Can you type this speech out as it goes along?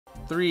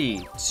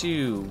3,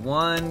 2,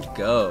 1,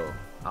 go.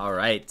 All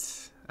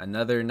right,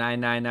 another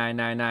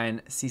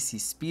 99999 CC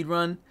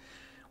speedrun.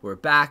 We're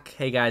back.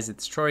 Hey guys,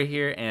 it's Troy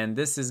here, and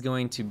this is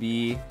going to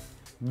be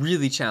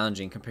really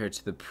challenging compared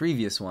to the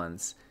previous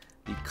ones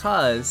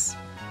because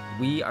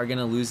we are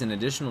gonna lose an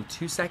additional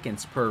 2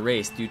 seconds per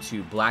race due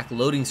to black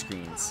loading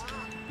screens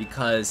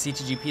because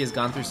CTGP has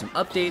gone through some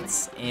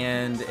updates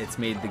and it's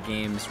made the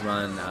games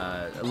run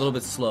a little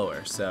bit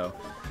slower. So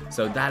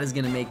that is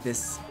gonna make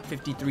this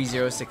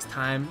 53:06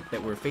 time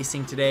that we're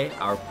facing today,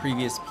 our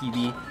previous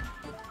PB.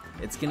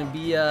 It's gonna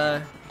be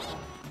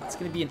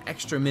an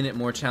extra minute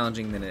more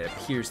challenging than it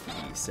appears to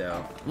be.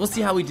 So we'll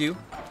see how we do.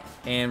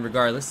 And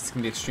regardless, it's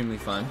gonna be extremely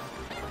fun.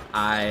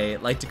 I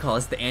like to call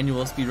this the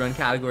annual speedrun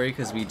category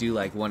because we do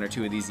like 1 or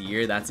 2 of these a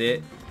year. That's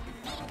it.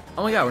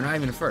 Oh my god, we're not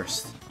even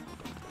first.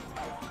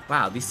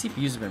 Wow, these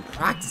CPUs have been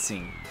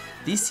practicing.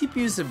 These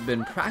CPUs have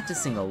been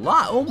practicing a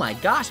lot. Oh my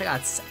gosh, I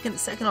got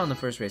second on the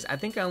first race. I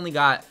think I only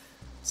got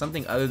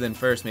something other than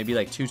first, maybe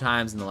like 2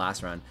 times in the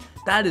last run.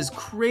 That is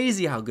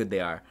crazy how good they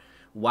are.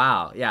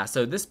 Wow, yeah,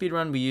 so this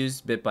speedrun we use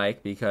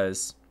BitBike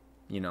because,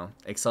 you know,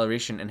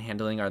 acceleration and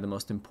handling are the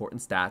most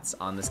important stats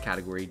on this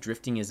category.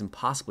 Drifting is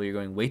impossible, you're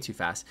going way too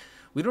fast.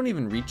 We don't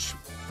even reach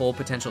full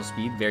potential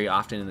speed very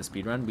often in the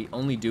speedrun. We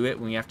only do it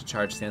when we have to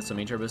charge standstill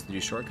main turbos to do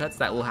shortcuts.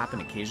 That will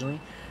happen occasionally,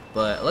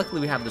 but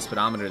luckily we have the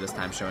speedometer this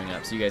time showing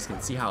up so you guys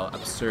can see how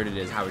absurd it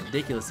is, how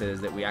ridiculous it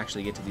is that we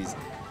actually get to these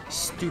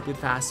stupid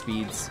fast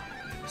speeds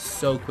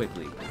so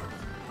quickly.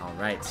 All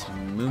right,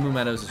 Moo Moo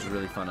Meadows is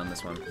really fun on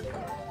this one.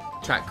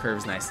 Track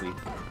curves nicely.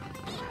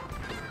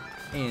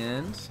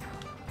 And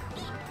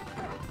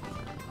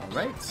all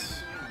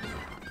right.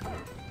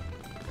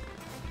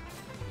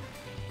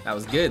 That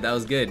was good, that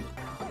was good.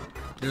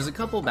 There's a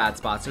couple bad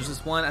spots. There's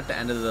this one at the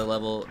end of the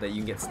level that you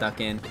can get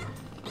stuck in.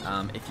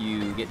 If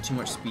you get too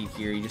much speed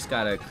here, you just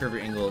gotta curve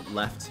your angle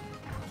left.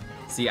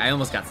 See, I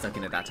almost got stuck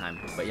in it that time.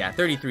 But yeah,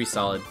 33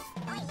 solid.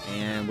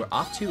 And we're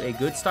off to a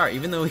good start,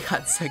 even though we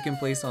got second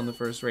place on the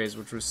first race,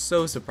 which was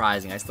so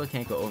surprising. I still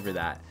can't go over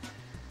that.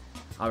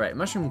 Alright,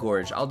 Mushroom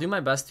Gorge. I'll do my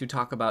best to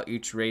talk about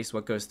each race,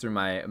 what goes through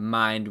my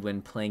mind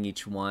when playing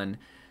each one,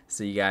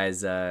 so you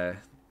guys are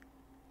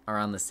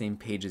on the same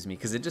page as me,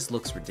 because it just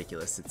looks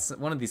ridiculous. It's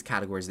one of these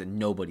categories that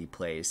nobody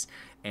plays,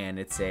 and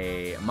it's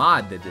a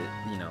mod that,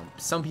 you know,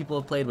 some people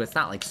have played, but it's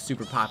not like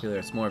super popular.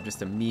 It's more of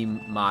just a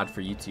meme mod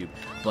for YouTube.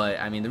 But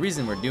I mean, the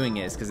reason we're doing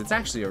it is because it's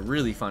actually a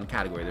really fun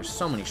category. There's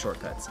so many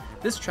shortcuts.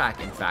 This track,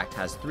 in fact,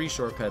 has 3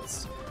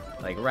 shortcuts,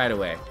 like right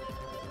away.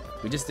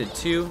 We just did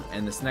 2,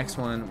 and this next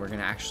one we're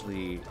gonna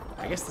actually,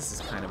 I guess this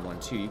is kind of one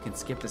too. You can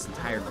skip this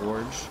entire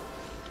gorge.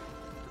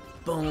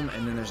 Boom,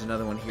 and then there's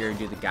another one here,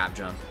 do the gap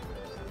jump.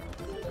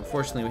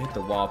 Unfortunately, we hit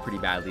the wall pretty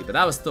badly, but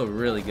that was still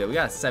really good. We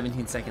got a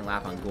 17-second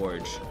lap on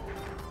gorge.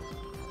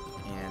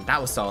 And that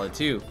was solid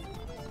too.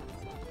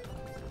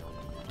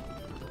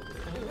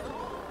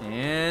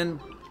 And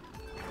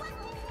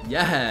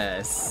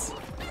yes.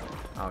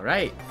 All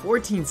right,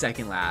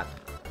 14-second lap.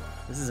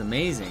 This is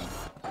amazing.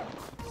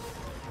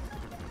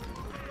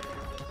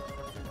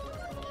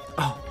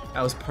 Oh,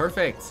 that was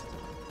perfect.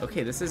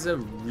 Okay, this is a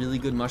really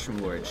good mushroom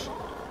gorge.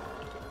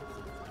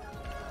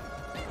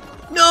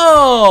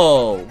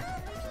 No!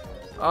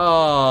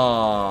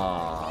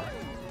 Oh,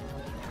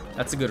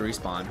 that's a good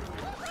respawn.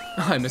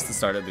 I missed the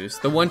startup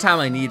boost. The one time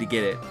I need to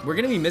get it. We're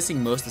gonna be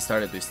missing most of the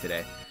startup boost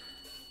today,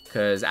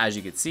 because as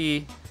you can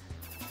see,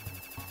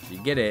 if you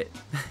get it,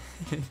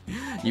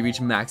 you reach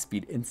max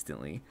speed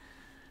instantly.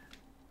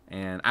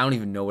 And I don't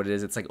even know what it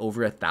is. It's like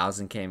over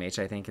 1,000 kmh.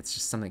 I think it's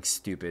just something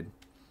stupid.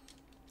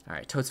 All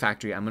right, Toad's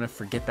Factory. I'm gonna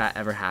forget that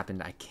ever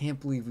happened. I can't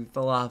believe we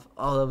fell off.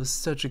 Oh, that was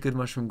such a good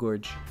mushroom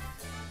gorge.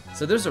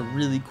 So there's a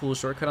really cool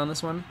shortcut on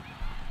this one,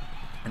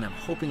 and I'm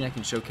hoping I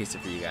can showcase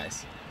it for you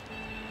guys.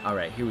 All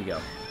right, here we go.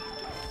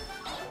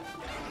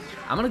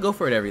 I'm gonna go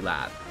for it every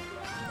lap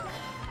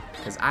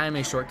because I am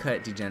a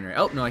shortcut degenerate.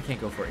 Oh no, I can't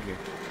go for it here.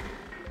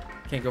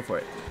 Can't go for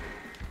it.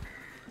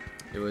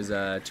 It was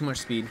too much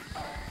speed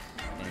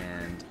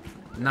and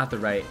not the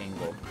right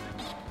angle.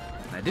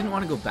 And I didn't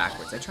want to go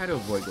backwards. I try to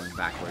avoid going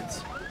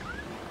backwards.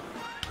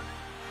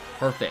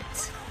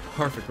 Perfect.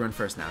 Perfect, run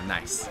first now,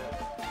 nice.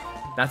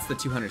 That's the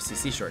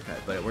 200cc shortcut,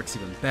 but it works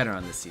even better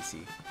on this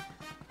CC.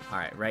 All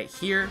right, right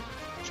here,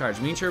 charge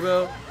main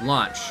turbo,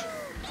 launch.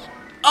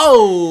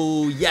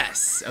 Oh,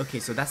 yes. Okay,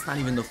 so that's not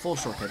even the full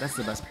shortcut. That's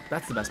the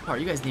best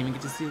part. You guys didn't even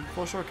get to see the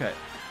full shortcut.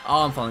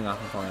 Oh, I'm falling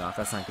off, I'm falling off.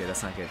 That's not good,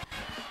 that's not good.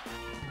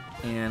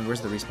 And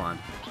where's the respawn?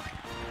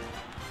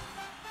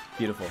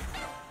 Beautiful.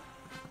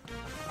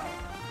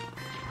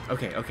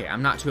 Okay, okay,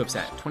 I'm not too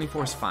upset.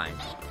 24 is fine.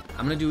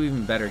 I'm gonna do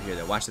even better here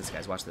though. Watch this,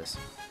 guys, watch this.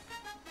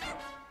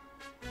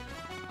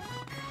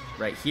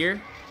 Right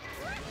here.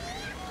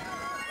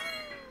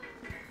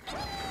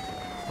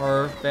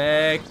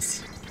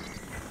 Perfect.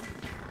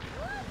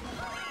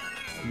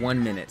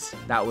 1 minute.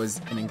 That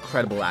was an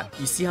incredible lap.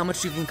 You see how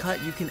much you can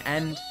cut? You can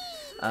end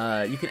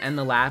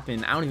the lap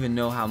in, I don't even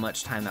know how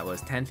much time that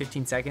was, 10,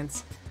 15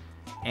 seconds.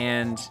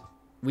 And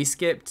we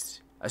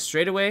skipped a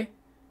straightaway,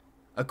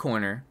 a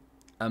corner,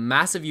 a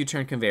massive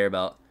U-turn conveyor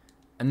belt,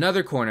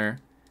 another corner,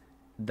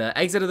 the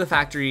exit of the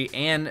factory,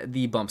 and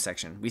the bump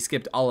section. We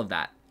skipped all of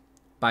that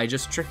by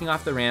just tricking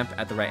off the ramp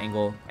at the right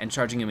angle and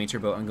charging a main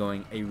turbo and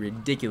going a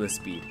ridiculous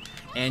speed.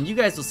 And you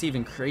guys will see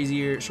even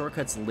crazier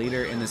shortcuts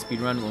later in the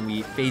speedrun when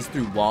we phase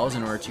through walls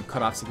in order to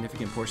cut off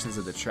significant portions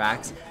of the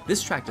tracks.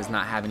 This track does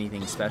not have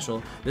anything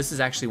special. This is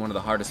actually one of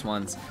the hardest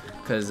ones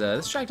because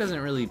this track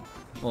doesn't really,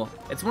 well,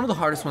 it's one of the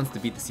hardest ones to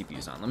beat the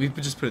CPUs on. Let me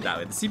just put it that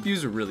way. The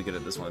CPUs are really good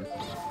at this one.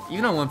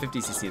 Even on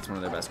 150cc, it's one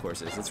of their best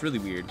courses. It's really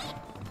weird.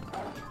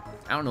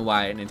 I don't know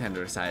why Nintendo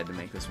decided to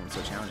make this one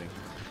so challenging.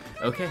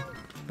 Okay.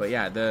 But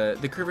yeah,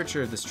 the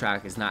curvature of this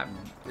track is not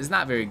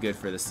very good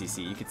for the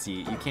CC. You can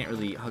see you can't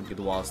really hug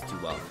the walls too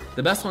well.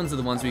 The best ones are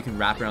the ones where you can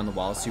wrap around the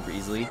walls super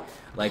easily,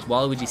 like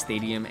Waluigi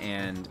Stadium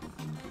and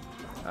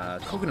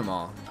Coconut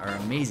Mall are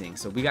amazing.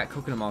 So we got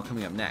Coconut Mall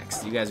coming up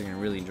next. You guys are gonna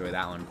really enjoy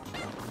that one.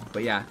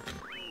 But yeah,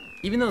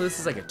 even though this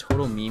is like a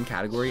total meme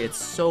category, it's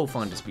so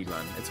fun to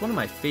speedrun. It's one of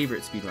my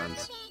favorite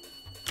speedruns.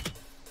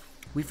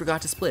 We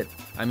forgot to split.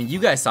 I mean, you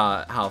guys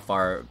saw how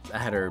far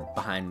ahead or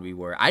behind we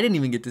were. I didn't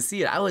even get to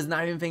see it. I was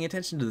not even paying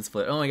attention to the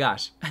split. Oh my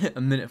gosh, a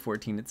minute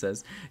 14 it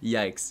says.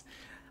 Yikes.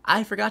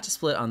 I forgot to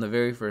split on the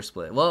very first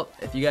split. Well,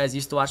 if you guys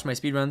used to watch my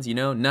speedruns, you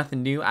know,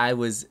 nothing new. I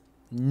was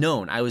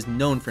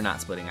known for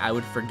not splitting. I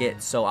would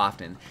forget so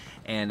often.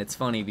 And it's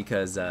funny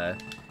because I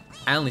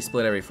only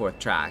split every 4th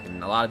track,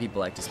 and a lot of people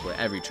like to split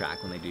every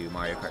track when they do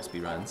Mario Kart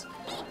speedruns.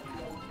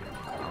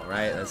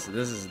 Right, this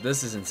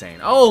is insane.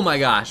 Oh my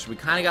gosh, we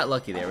kind of got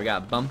lucky there. We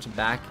got bumped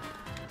back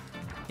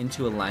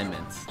into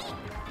alignment,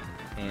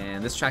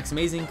 and this track's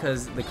amazing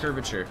because the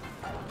curvature.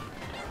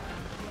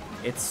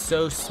 It's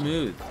so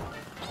smooth,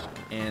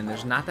 and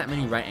there's not that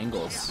many right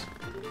angles.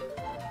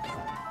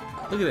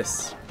 Look at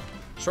this,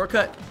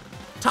 shortcut,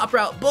 top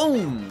route,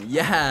 boom,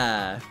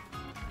 yeah.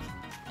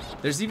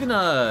 There's even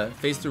a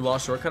phase through wall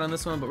shortcut on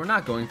this one, but we're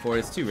not going for it.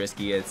 It's too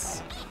risky.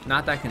 It's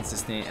not that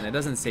consistent, and it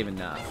doesn't save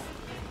enough.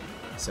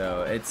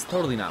 So it's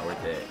totally not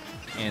worth it.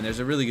 And there's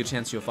a really good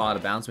chance you'll fall out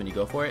of bounds when you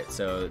go for it.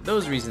 So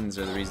those reasons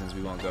are the reasons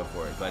we won't go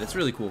for it. But it's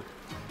really cool.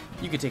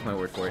 You could take my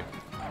word for it.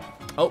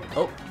 Oh,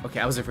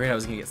 okay, I was afraid I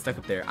was gonna get stuck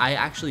up there. I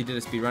actually did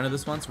a speed run of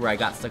this once where I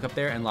got stuck up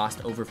there and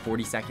lost over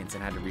 40 seconds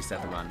and had to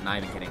reset the run. Not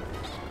even kidding.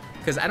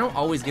 Because I don't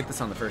always get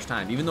this on the first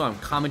time. Even though I'm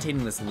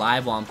commentating this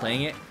live while I'm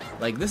playing it,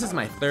 like this is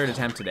my 3rd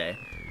attempt today.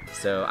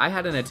 So I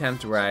had an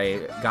attempt where I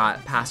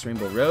got past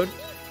Rainbow Road,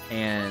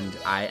 and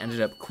I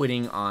ended up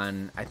quitting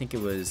on, I think it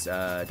was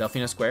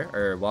Delfino Square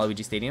or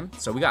Waluigi Stadium.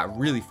 So we got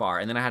really far,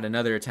 and then I had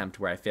another attempt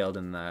where I failed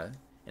in the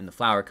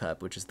Flower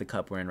Cup, which is the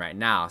cup we're in right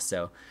now.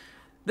 So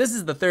this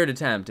is the 3rd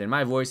attempt, and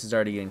my voice is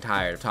already getting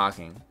tired of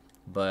talking.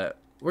 But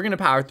we're gonna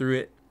power through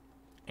it,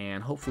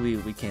 and hopefully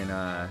we can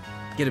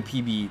get a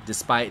PB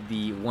despite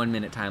the 1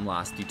 minute time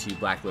loss due to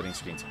black loading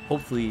screens.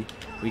 Hopefully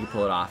we can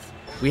pull it off.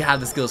 We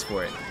have the skills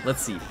for it.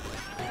 Let's see.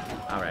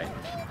 All right,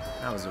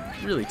 that was a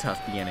really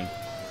tough beginning.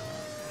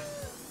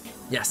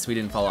 Yes, we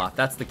didn't fall off.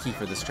 That's the key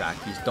for this track.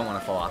 You just don't want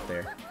to fall off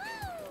there.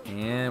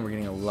 And we're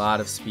getting a lot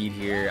of speed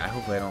here.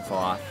 Hopefully I don't fall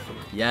off.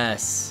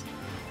 Yes.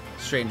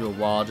 Straight into a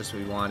wall, just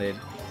what we wanted.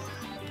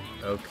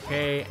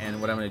 Okay,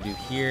 and what I'm going to do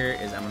here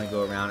is I'm going to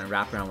go around and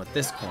wrap around with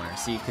this corner.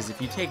 See, because if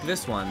you take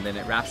this one, then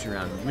it wraps you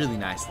around really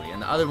nicely.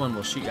 And the other one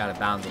will shoot you out of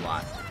bounds a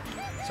lot.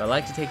 So I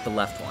like to take the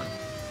left one.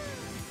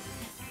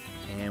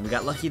 And we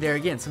got lucky there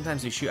again.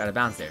 Sometimes we shoot out of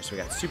bounds there. So we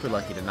got super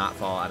lucky to not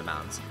fall out of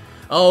bounds.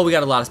 Oh, we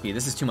got a lot of speed.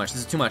 This is too much.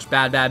 This is too much.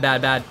 Bad, bad,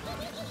 bad, bad.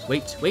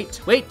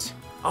 Wait.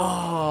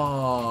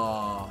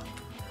 Oh.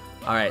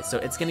 Alright, so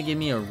it's going to give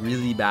me a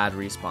really bad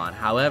respawn.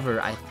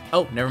 However,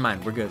 oh, never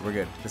mind. We're good.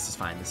 This is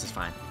fine.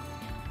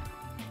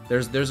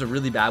 There's a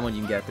really bad one you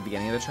can get at the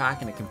beginning of the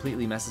track, and it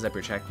completely messes up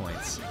your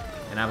checkpoints.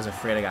 And I was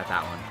afraid I got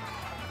that one.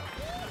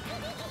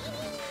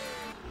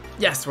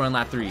 Yes, we're on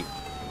lap 3.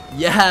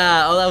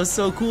 Yeah! Oh, that was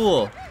so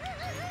cool.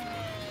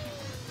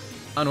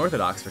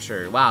 Unorthodox for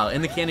sure. Wow,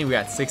 in the canyon we're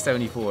at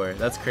 674.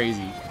 That's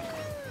crazy.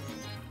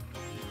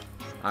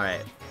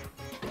 Alright.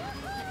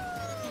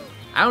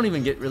 I don't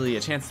even get really a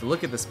chance to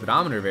look at the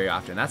speedometer very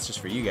often. That's just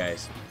for you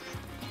guys.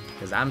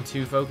 Because I'm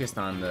too focused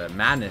on the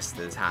madness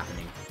that is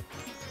happening.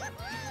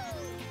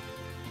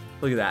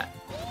 Look at that.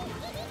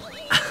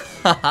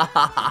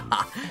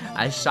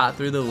 I shot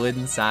through the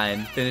wooden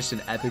sign. Finished in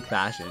epic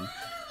fashion.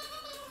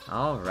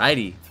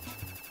 Alrighty.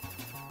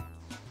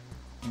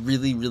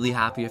 Really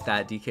happy with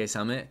that DK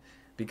Summit.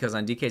 Because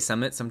on DK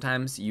Summit,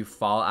 sometimes you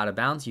fall out of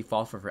bounds, you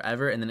fall for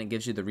forever, and then it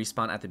gives you the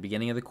respawn at the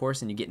beginning of the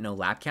course, and you get no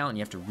lap count, and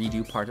you have to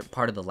redo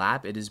part of the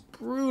lap. It is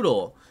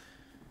brutal.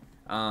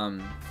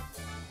 But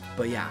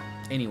yeah,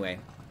 anyway,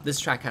 this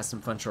track has some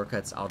fun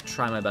shortcuts. I'll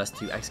try my best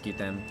to execute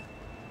them.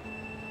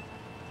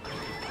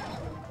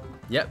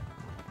 Yep,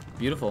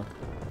 beautiful.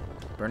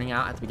 Burning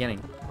out at the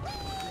beginning.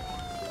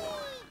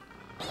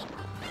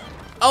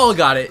 Oh,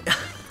 got it.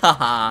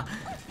 Haha.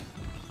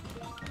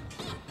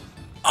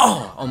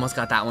 Oh, almost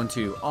got that one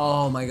too.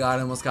 Oh my god,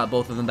 I almost got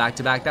both of them back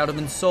to back. That would have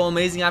been so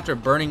amazing after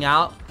burning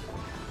out.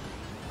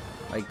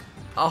 Like,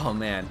 oh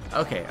man.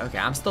 Okay,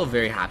 I'm still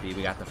very happy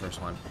we got the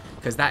first one.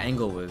 Because that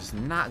angle was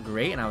not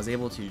great, and I was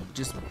able to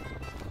just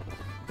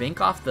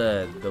bank off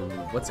the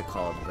what's it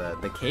called?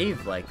 The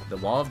cave, like the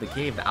wall of the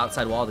cave, the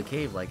outside wall of the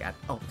cave, like at,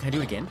 oh, can I do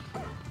it again?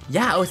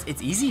 Yeah, oh,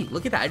 it's easy.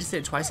 Look at that, I just did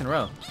it twice in a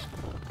row.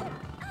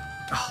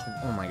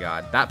 Oh my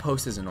god, that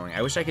post is annoying.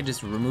 I wish I could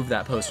just remove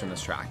that post from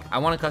this track. I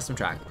want a custom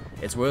track.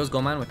 It's Royals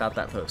Gold Mine without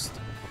that post.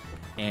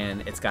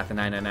 And it's got the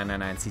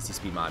 99999 CC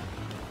speed mod.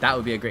 That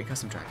would be a great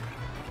custom track.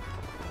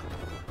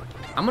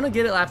 I'm gonna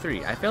get it lap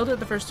 3. I failed it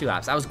the first 2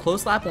 laps. I was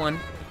close lap 1.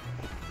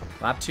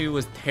 Lap 2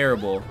 was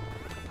terrible.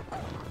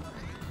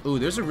 Ooh,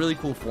 there's a really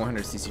cool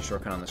 400cc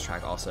shortcut on this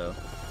track also.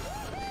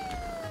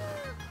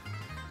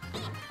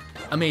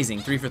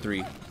 Amazing, 3 for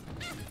 3.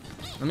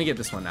 Let me get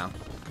this one now.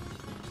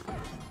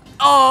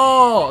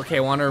 Oh, okay, I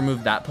want to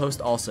remove that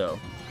post also.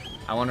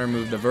 I want to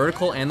remove the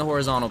vertical and the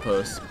horizontal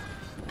post.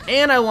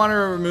 And I want to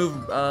remove,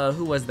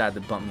 who was that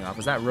bumped me off?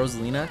 Was that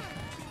Rosalina?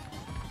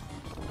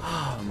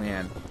 Oh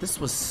man, this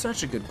was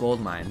such a good gold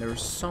mine. There were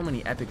so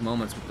many epic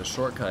moments with the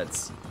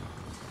shortcuts.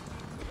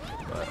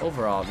 But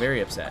overall,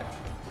 very upset.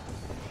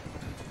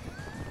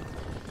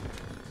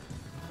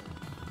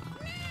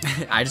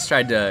 I just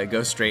tried to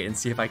go straight and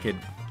see if I could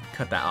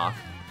cut that off.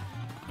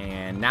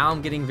 And now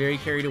I'm getting very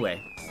carried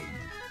away.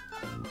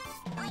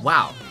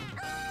 Wow.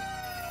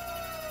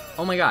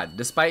 Oh my god,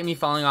 despite me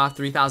falling off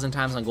 3,000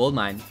 times on gold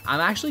mine,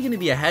 I'm actually going to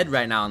be ahead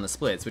right now on the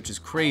splits, which is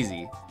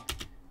crazy.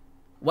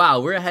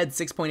 Wow, we're ahead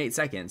 6.8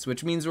 seconds,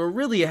 which means we're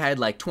really ahead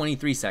like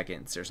 23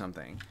 seconds or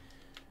something.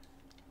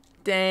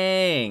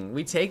 Dang,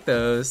 we take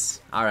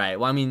those. Alright,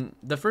 well I mean,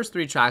 the first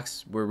 3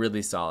 tracks were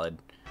really solid.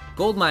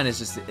 Gold mine is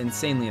just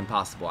insanely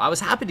impossible. I was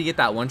happy to get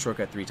that one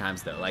shortcut 3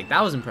 times though, like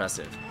that was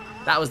impressive.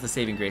 That was the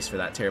saving grace for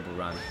that terrible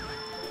run.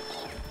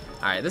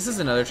 Alright, this is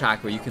another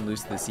track where you can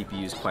lose the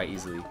CPUs quite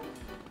easily.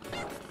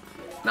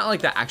 Not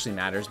like that actually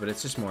matters, but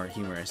it's just more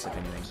humorous if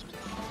anything.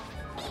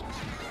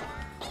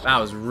 That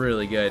was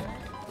really good.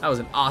 That was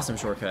an awesome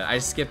shortcut. I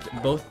skipped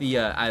both the,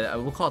 I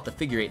will call it the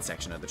figure 8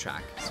 section of the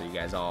track, so you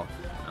guys all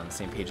on the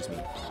same page as me.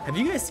 Have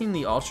you guys seen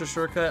the ultra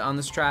shortcut on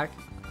this track?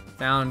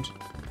 Found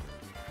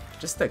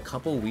just a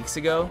couple weeks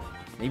ago,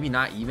 maybe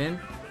not even.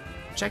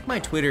 Check my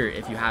Twitter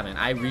if you haven't.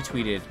 I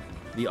retweeted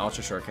the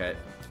ultra shortcut.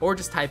 Or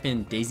just type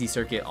in Daisy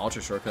Circuit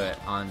Ultra Shortcut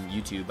on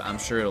YouTube. I'm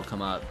sure it'll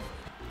come up.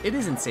 It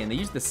is insane. They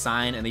use the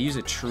sign and they use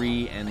a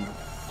tree, and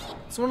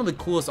it's one of the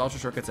coolest Ultra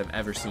Shortcuts I've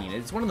ever seen.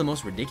 It's one of the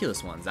most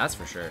ridiculous ones, that's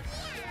for sure.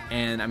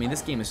 And I mean,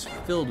 this game is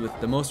filled with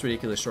the most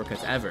ridiculous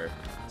shortcuts ever.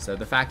 So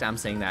the fact I'm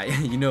saying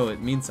that, you know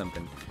it means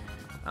something.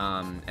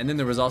 And then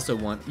there was also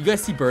one. You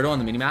guys see Birdo on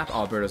the minimap?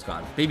 Oh, Birdo's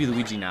gone. Baby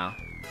Luigi now.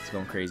 It's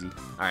going crazy.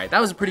 Alright, that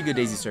was a pretty good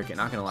Daisy Circuit,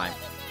 not gonna lie.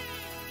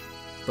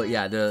 But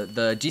yeah,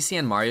 the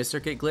GCN Mario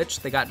Circuit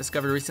glitch that got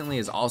discovered recently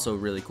is also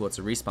really cool. It's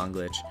a respawn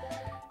glitch.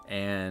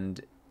 And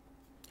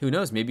who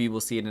knows, maybe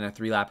we'll see it in a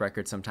 3-lap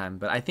record sometime.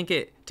 But I think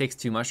it takes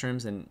 2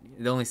 mushrooms and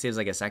it only saves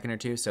like a second or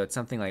 2. So it's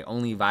something like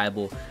only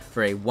viable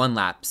for a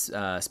 1-lap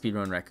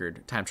speedrun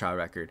record, time trial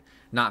record,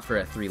 not for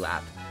a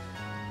 3-lap.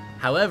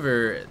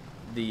 However,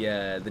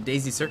 the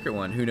Daisy Circuit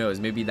one, who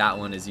knows, maybe that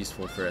one is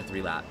useful for a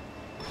 3-lap.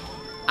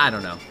 I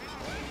don't know.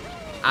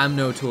 I'm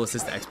no tool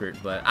assist expert,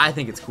 but I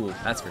think it's cool,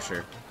 that's for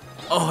sure.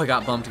 Oh, I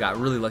got bumped, got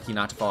really lucky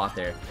not to fall off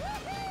there.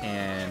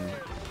 And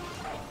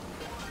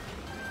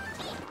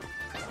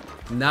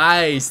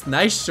nice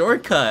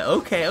shortcut.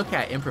 Okay,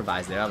 I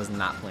improvised there. That was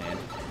not planned.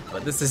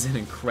 But this is an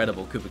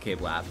incredible Koopa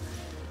Cave lap.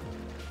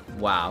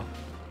 Wow.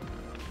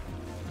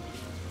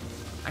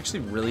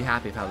 Actually really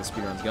happy with how the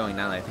speedrun's going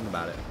now that I think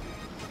about it.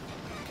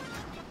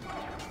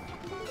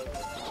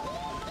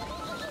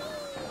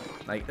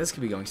 Like, this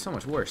could be going so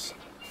much worse.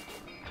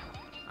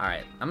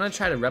 Alright, I'm gonna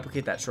try to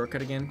replicate that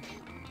shortcut again.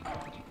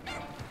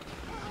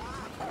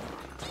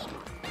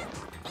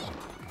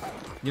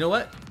 You know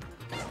what?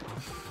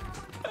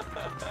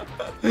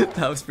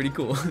 That was pretty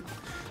cool.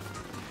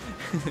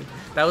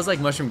 That was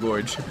like Mushroom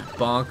Gorge.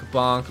 Bonk,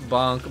 bonk,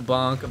 bonk,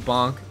 bonk,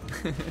 bonk.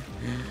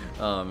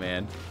 Oh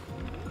man.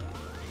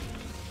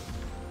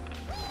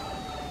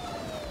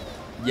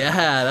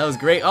 Yeah, that was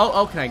great.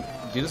 Oh, can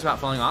I do this without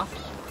falling off?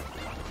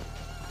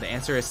 The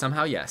answer is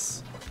somehow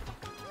yes.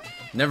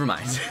 Never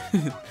mind.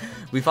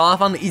 We fall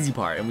off on the easy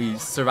part and we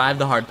survive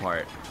the hard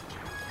part.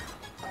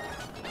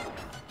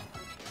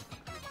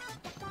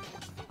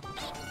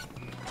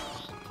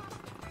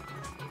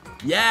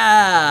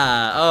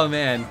 Yeah! Oh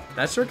man,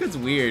 that shortcut's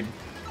weird.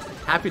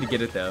 Happy to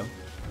get it though.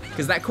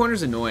 Because that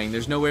corner's annoying.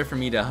 There's nowhere for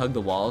me to hug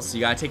the walls, so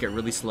you gotta take it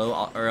really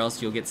slow or else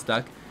you'll get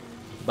stuck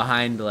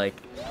behind like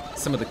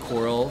some of the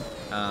coral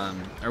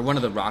or one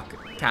of the rock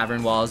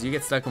cavern walls. You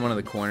get stuck in one of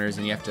the corners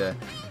and you have to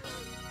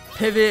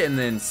pivot and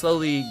then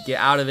slowly get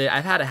out of it.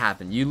 I've had it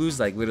happen. You lose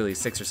like literally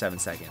 6 or 7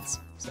 seconds.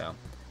 So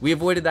we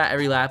avoided that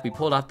every lap. We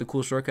pulled off the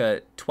cool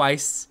shortcut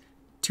twice,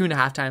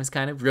 2.5 times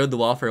kind of. Rode the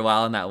wall for a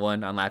while on that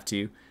one on lap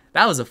 2.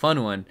 That was a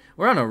fun one.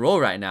 We're on a roll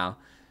right now.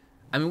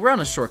 I mean, we're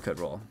on a shortcut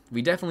roll.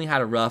 We definitely had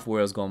a rough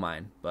Wario's Gold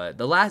Mine, but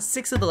the last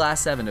 6 of the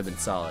last 7 have been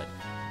solid.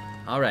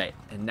 Alright,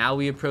 and now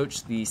we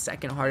approach the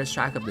second hardest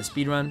track of the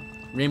speedrun,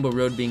 Rainbow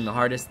Road being the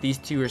hardest. These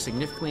 2 are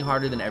significantly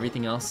harder than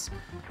everything else.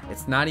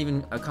 It's not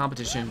even a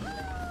competition.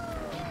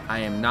 I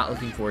am not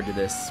looking forward to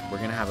this. We're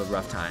gonna have a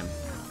rough time.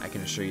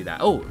 can assure you that.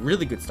 Oh,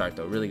 really good start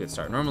though, really good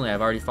start. Normally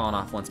I've already fallen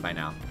off once by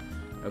now.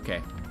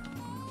 Okay.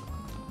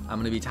 I'm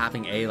gonna be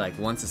tapping A like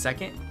once a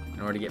second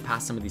in order to get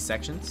past some of these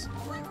sections.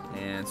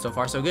 And so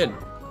far so good.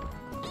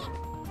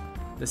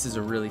 This is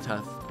a really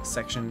tough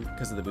section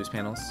because of the boost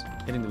panels.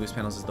 Hitting the boost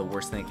panels is the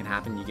worst thing that can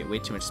happen. You get way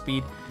too much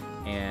speed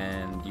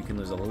and you can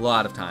lose a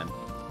lot of time.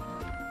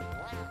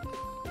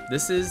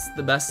 This is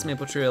the best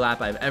Maple Trio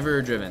lap I've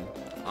ever driven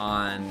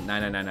on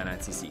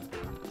 99999cc.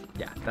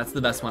 Yeah, that's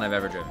the best one I've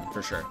ever driven,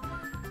 for sure.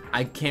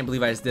 I can't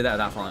believe I just did that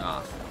without falling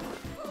off.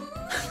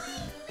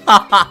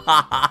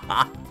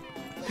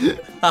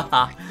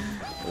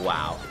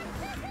 Wow.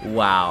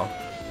 Wow.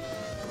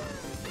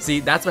 See,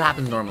 that's what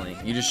happens normally.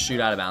 You just shoot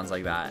out of bounds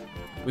like that.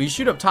 Well, you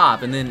shoot up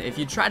top, and then if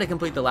you try to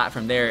complete the lap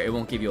from there, it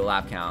won't give you a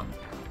lap count.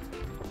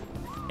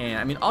 And,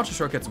 I mean, ultra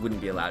shortcuts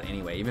wouldn't be allowed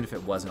anyway, even if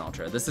it was an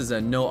ultra. This is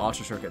a no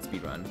ultra shortcut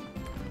speedrun.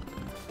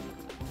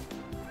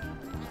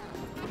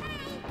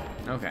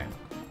 Okay.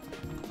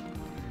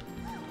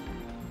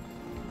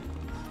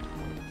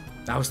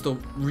 That was still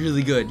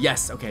really good.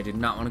 Yes, okay, I did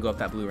not want to go up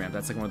that blue ramp.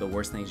 That's like one of the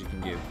worst things you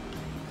can do.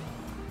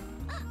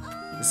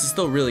 This is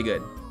still really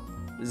good.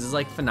 This is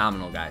like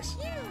phenomenal, guys.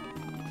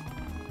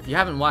 If you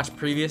haven't watched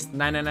previous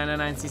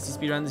 99999cc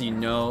speedruns, you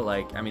know,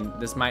 like, I mean,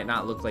 this might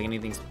not look like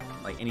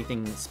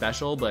anything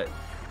special, but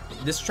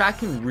this track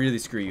can really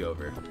screw you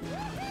over.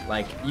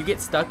 Like, you get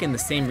stuck in the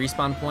same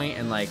respawn point,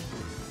 and like,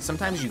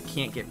 sometimes you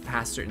can't get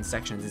past certain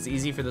sections. It's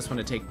easy for this one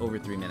to take over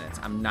 3 minutes.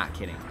 I'm not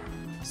kidding.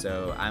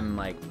 So I'm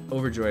like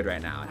overjoyed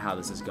right now at how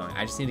this is going.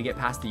 I just need to get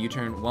past the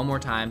U-turn one more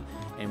time,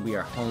 and we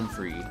are home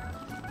free.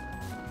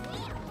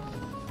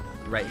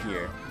 Right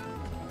here.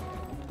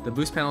 The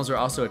boost panels are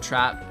also a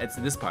trap. It's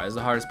this part. This is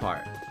the hardest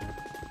part.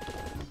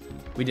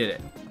 We did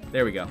it.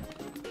 There we go.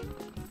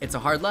 It's a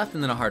hard left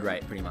and then a hard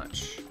right, pretty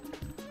much.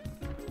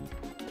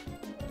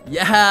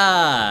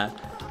 Yeah!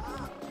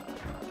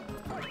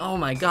 Oh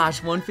my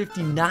gosh,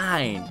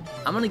 159.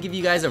 I'm gonna give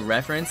you guys a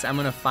reference. I'm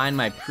gonna find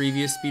my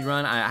previous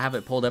speedrun. I have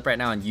it pulled up right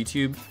now on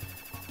YouTube.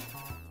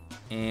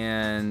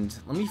 And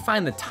let me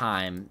find the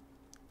time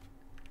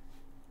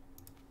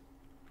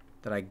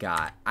that I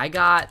got. I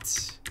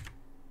got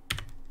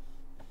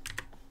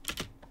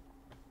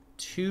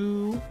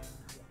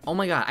oh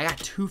my god, I got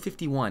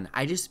 2:51.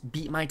 I just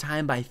beat my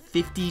time by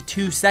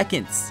 52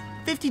 seconds.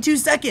 52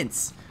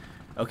 seconds!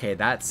 Okay,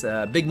 that's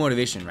big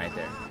motivation right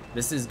there.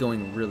 This is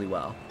going really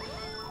well.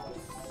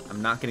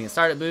 I'm not getting a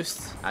startup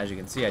boost. As you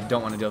can see, I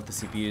don't want to deal with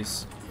the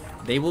CPUs.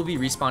 They will be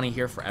respawning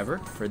here forever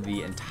for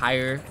the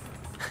entire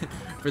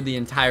for the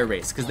entire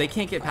race, because they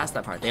can't get past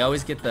that part. They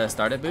always get the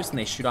startup boost and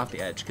they shoot off the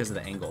edge because of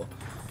the angle.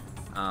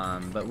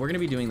 But we're gonna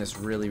be doing this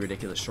really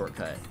ridiculous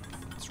shortcut.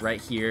 It's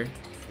right here.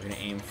 We're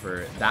gonna aim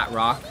for that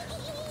rock.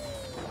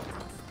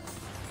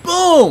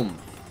 Boom!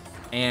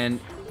 And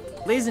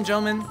ladies and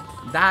gentlemen,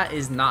 that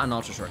is not an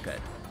ultra shortcut.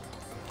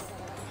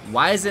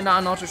 Why is it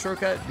not an ultra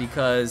shortcut?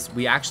 Because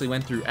we actually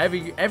went through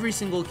every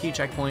single key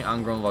checkpoint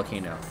on Grown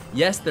Volcano.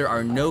 Yes, there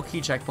are no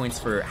key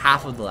checkpoints for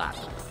half of the lap.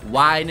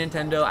 Why,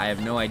 Nintendo? I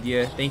have no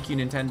idea. Thank you,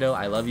 Nintendo.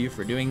 I love you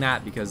for doing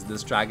that, because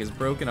this track is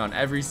broken on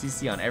every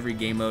CC, on every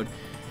game mode,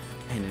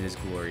 and it is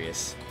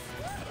glorious.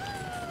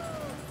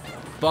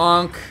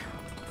 Bonk.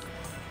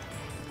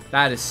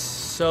 That is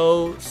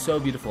so, so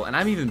beautiful. And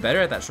I'm even better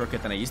at that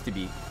shortcut than I used to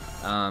be.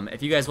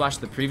 If you guys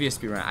watched the previous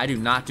speedrun, I do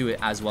not do it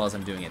as well as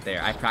I'm doing it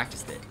there. I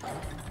practiced it.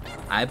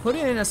 I put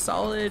in a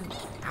solid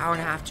hour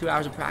and a half, 2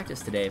 hours of practice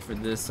today for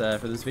this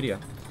video.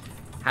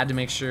 Had to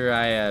make sure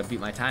I beat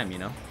my time, you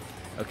know?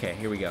 Okay,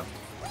 here we go.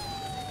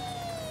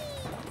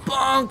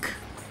 Bonk!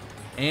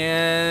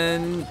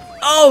 And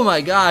oh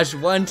my gosh,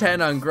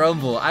 110 on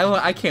Grumble.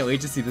 I can't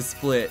wait to see the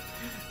split.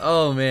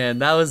 Oh man,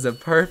 that was a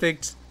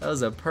perfect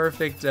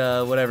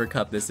whatever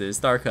cup this is,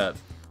 Star Cup.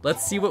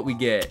 Let's see what we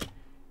get.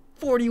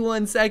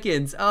 41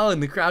 seconds. Oh,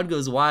 and the crowd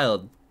goes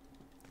wild.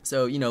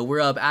 So, you know,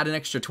 we're up at an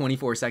extra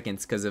 24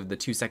 seconds because of the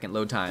 2-second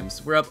load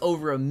times. We're up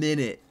over a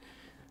minute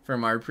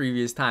from our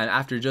previous time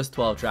after just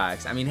 12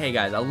 tracks. I mean, hey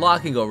guys, a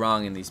lot can go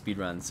wrong in these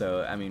speedruns.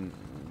 So, I mean,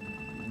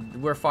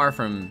 we're far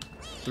from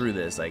through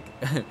this. Like,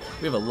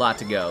 we have a lot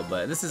to go,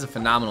 but this is a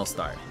phenomenal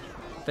start.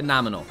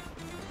 Phenomenal.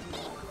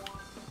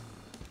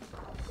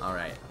 All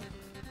right.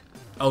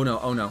 Oh no,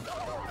 oh no.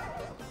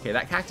 Okay,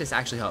 that cactus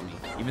actually helped me.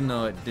 Even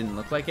though it didn't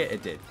look like it,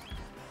 it did.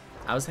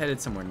 I was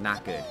headed somewhere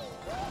not good.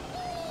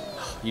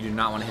 You do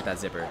not want to hit that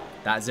zipper.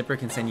 That zipper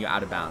can send you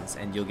out of bounds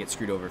and you'll get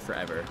screwed over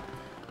forever.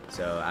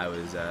 So I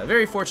was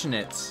very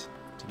fortunate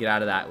to get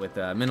out of that with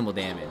minimal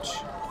damage.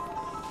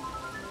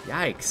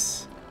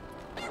 Yikes.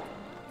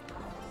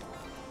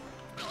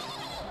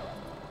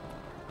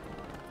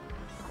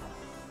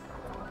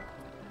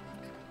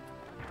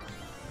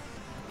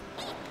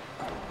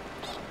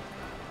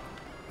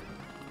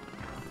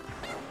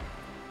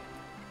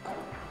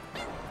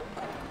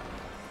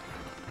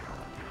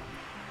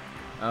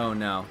 Oh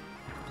no.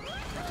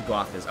 To go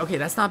off this. Okay,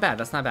 that's not bad.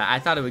 That's not bad. I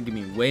thought it would give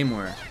me way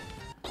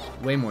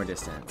more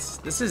distance.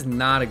 This is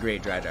not a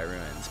great dry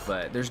ruins,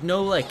 but there's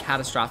no like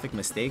catastrophic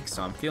mistakes,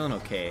 so I'm feeling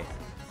okay.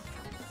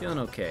 Feeling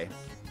okay.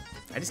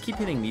 I just keep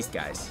hitting these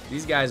guys.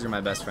 These guys are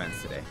my best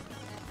friends today.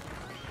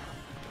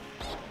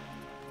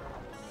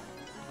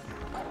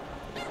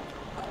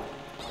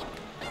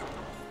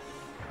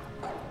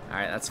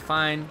 Alright, that's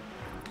fine.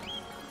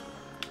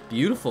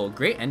 Beautiful.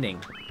 Great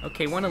ending.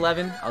 Okay,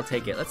 111. I'll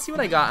take it. Let's see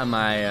what I got on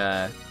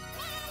my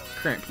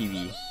current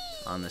PB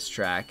on this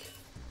track.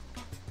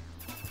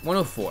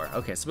 104.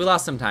 Okay, so we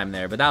lost some time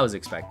there, but that was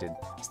expected.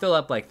 Still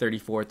up like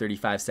 34,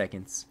 35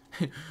 seconds.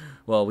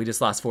 Well, we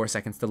just lost 4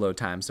 seconds to load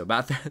time, so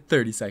about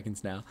 30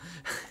 seconds now.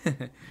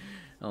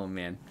 Oh,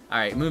 man. All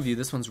right, Move You.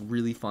 This one's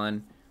really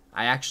fun.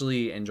 I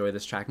actually enjoy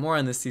this track more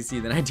on this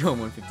CC than I do on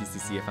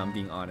 150cc, if I'm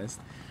being honest.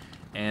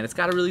 And it's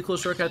got a really cool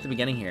shortcut at the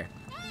beginning here.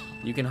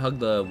 You can hug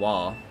the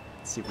wall.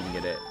 Let's see if we can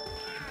get it.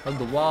 Hug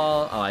the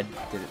wall. Oh, I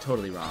did it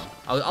totally wrong.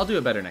 I'll do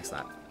it better next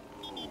lap.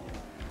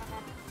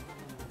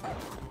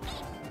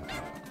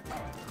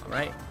 All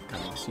right,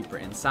 coming super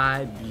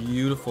inside.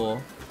 Beautiful.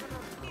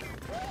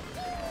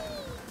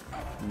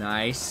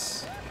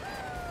 Nice.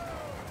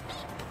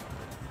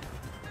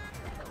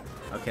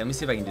 Okay, let me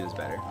see if I can do this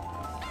better.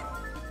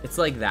 It's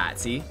like that,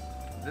 see?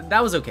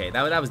 That was okay.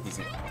 That was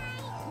decent.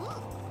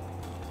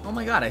 Oh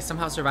my god, I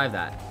somehow survived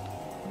that.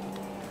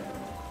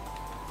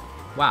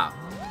 Wow,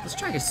 this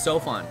track is so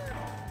fun.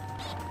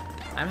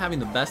 I'm having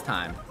the best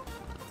time.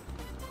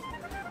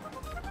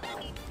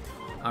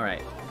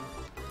 Alright.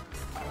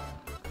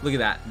 Look at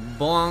that.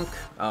 Bonk.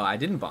 Oh, I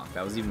didn't bonk.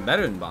 That was even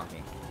better than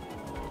bonking.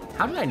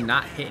 How did I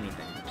not hit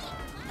anything?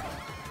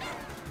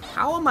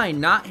 How am I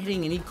not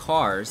hitting any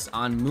cars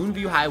on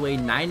Moonview Highway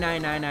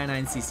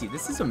 99999cc?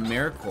 This is a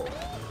miracle.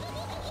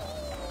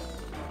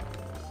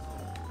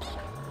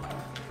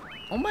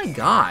 Oh my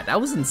god, that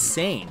was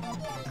insane.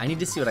 I need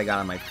to see what I got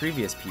on my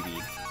previous PB.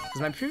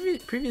 Because my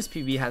previous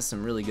PB has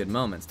some really good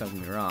moments, don't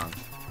get me wrong.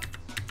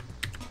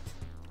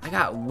 I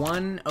got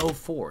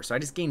 104, so I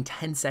just gained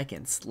 10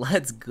 seconds.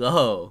 Let's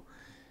go.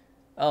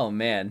 Oh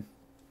man.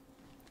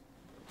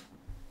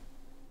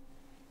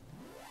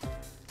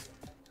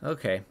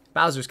 Okay,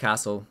 Bowser's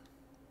Castle.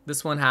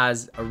 This one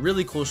has a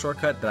really cool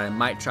shortcut that I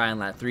might try on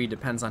lap 3,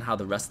 depends on how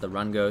the rest of the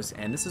run goes.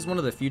 And this is one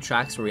of the few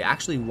tracks where we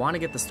actually want to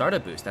get the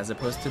startup boost as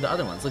opposed to the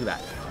other ones. Look at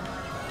that.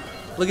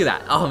 Look at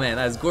that. Oh man,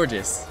 that is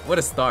gorgeous. What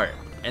a start.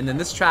 And then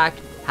this track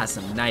has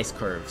some nice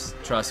curves.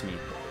 Trust me.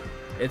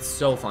 It's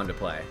so fun to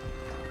play.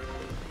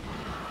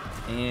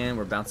 And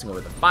we're bouncing over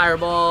the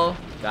fireball.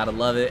 Gotta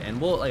love it. And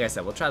we'll, like I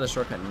said, we'll try the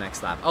shortcut in the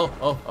next lap.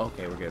 Oh,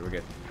 okay, we're good, we're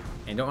good.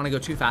 And don't want to go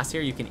too fast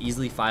here. You can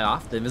easily fly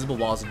off. The invisible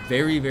wall is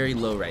very, very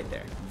low right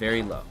there.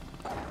 Very low.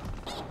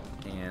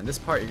 And this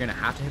part, you're going to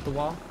have to hit the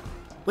wall.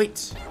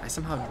 Wait, I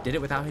somehow did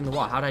it without hitting the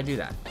wall. How did I do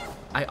that?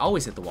 I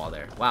always hit the wall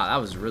there. Wow, that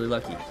was really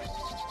lucky.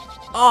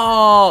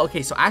 Oh,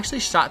 okay, so I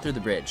actually shot through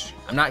the bridge.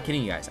 I'm not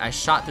kidding you guys. I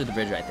shot through the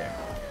bridge right there.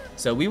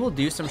 So we will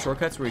do some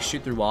shortcuts where we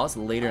shoot through walls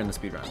later in the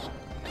speedrun.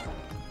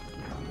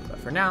 But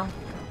for now,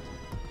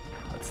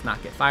 let's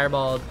not get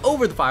fireballed.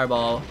 Over the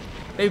fireball.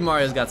 Baby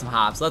Mario's got some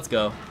hops. Let's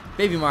go.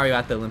 Baby Mario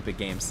at the Olympic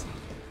Games.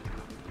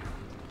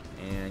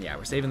 And yeah,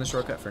 we're saving the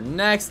shortcut for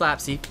next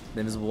lap. See, the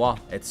invisible wall.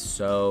 It's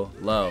so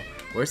low.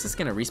 Where's this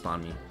gonna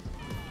respawn me?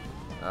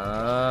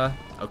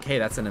 Okay,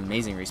 that's an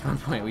amazing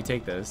respawn point. We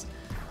take those.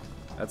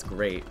 That's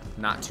great.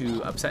 Not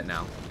too upset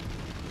now.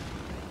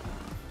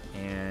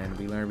 And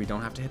we learned we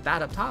don't have to hit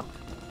that up top.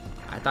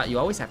 I thought you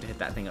always have to hit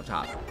that thing up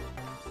top.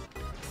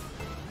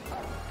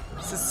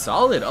 This is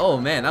solid. Oh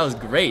man, that was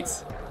great.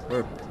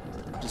 We're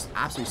just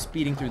absolutely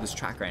speeding through this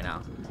track right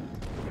now.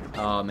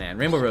 Oh man,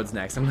 Rainbow Road's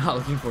next. I'm not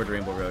looking forward to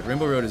Rainbow Road.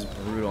 Rainbow Road is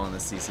brutal on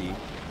this CC.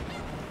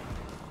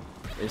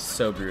 It's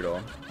so brutal.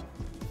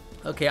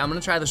 Okay, I'm gonna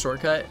try the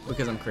shortcut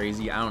because I'm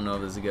crazy. I don't know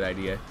if this is a good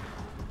idea.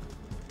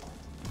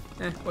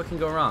 What can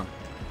go wrong?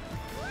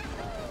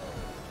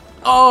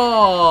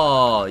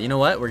 Oh, you know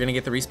what? We're gonna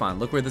get the respawn.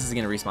 Look where this is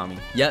gonna respawn me.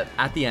 Yep,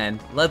 at the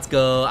end. Let's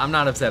go. I'm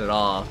not upset at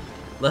all.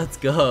 Let's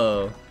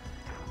go.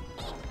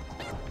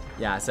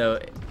 Yeah, so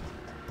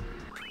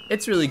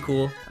it's really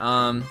cool.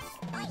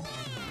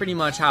 Pretty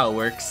much how it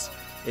works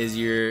is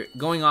you're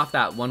going off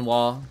that one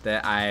wall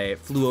that I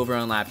flew over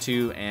on lap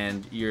 2,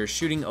 and you're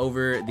shooting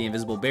over the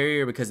invisible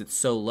barrier because it's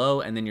so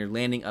low, and then you're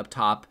landing up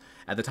top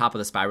at the top of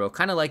the spiral,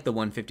 kind of like the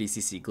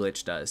 150cc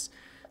glitch does.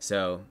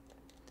 So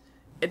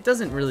it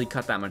doesn't really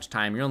cut that much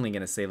time. You're only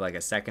going to save like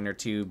a second or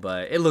two,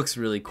 but it looks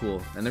really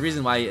cool. And the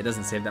reason why it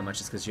doesn't save that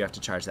much is because you have to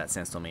charge that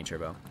Sandstone main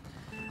turbo.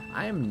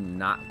 I am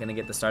not going to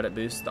get the startup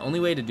boost. The only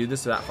way to do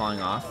this without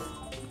falling off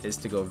is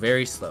to go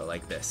very slow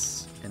like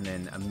this, and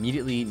then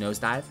immediately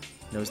nosedive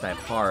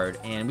hard,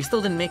 and we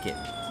still didn't make it,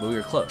 but we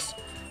were close.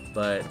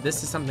 But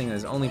this is something that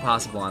is only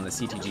possible on the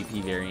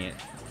CTGP variant.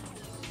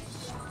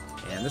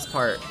 And this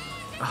part,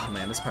 oh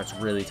man, this part's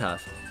really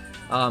tough.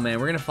 Oh man,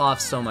 we're gonna fall off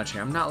so much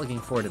here. I'm not looking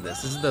forward to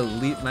this. This is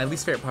my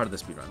least favorite part of the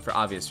speedrun for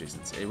obvious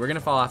reasons. We're gonna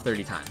fall off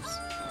 30 times.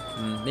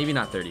 Maybe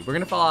not 30. We're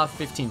gonna fall off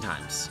 15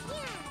 times.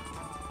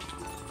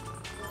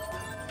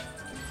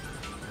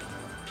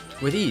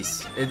 With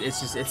ease.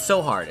 It's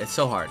so hard. It's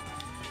so hard.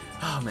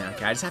 Oh man,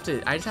 okay. I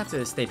just have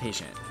to stay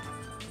patient.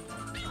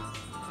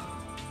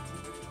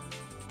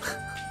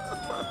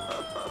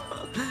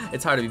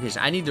 It's hard to be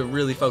patient. I need to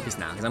really focus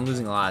now because I'm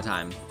losing a lot of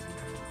time.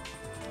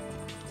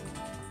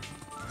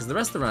 Because the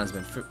rest of the run has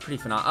been pretty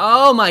phenomenal.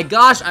 Oh my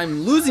gosh,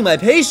 I'm losing my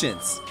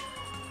patience.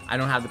 I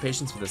don't have the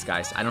patience for this,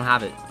 guys. I don't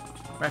have it.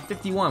 We're at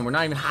 51. We're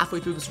not even halfway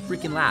through this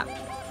freaking lap.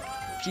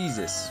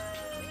 Jesus.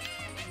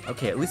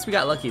 Okay, at least we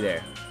got lucky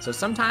there. So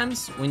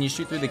sometimes when you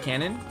shoot through the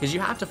cannon, because you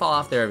have to fall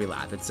off there every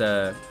lap. It's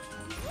a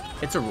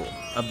rule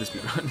of the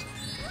speedrun.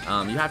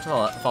 You have to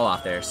fall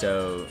off there.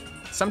 So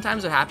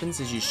sometimes what happens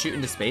is you shoot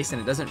into space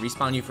and it doesn't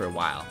respawn you for a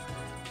while.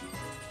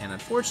 And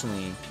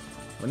unfortunately,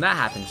 when that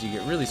happens, you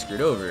get really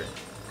screwed over.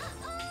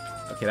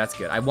 Okay, that's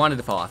good. I wanted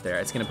to fall off there.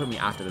 It's gonna put me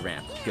after the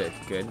ramp. Good,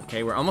 good.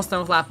 Okay, we're almost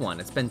done with lap 1.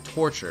 It's been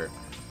torture.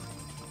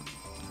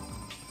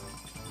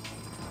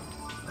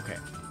 Okay,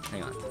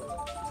 hang on.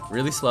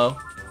 Really slow.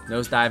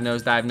 Nose dive,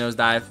 nose dive, nose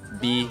dive.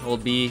 B,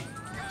 hold B.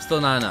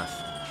 Still not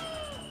enough.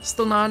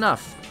 Still not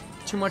enough.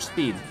 Too much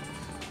speed.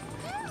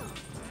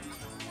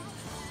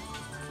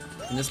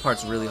 And this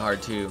part's really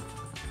hard too.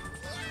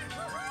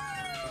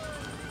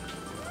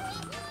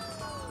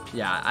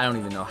 Yeah, I don't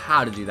even know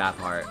how to do that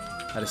part.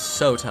 That is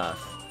so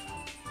tough.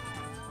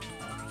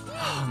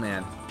 Oh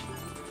man.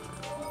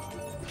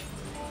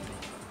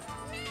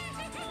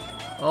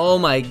 Oh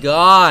my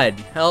god.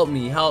 Help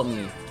me, help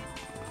me.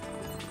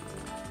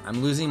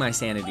 I'm losing my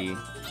sanity.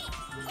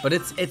 But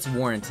it's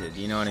warranted,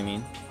 you know what I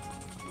mean?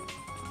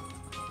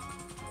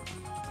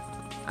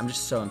 I'm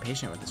just so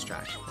impatient with this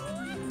track.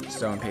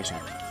 So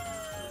impatient.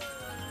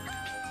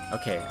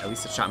 Okay, at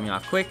least it shot me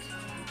off quick.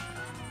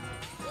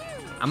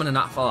 I'm gonna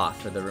not fall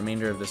off for the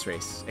remainder of this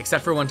race.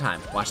 Except for one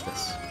time. Watch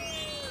this.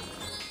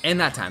 And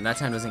that time. That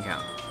time doesn't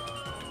count.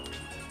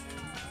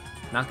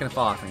 Not gonna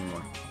fall off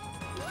anymore.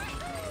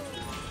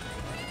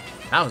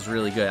 That was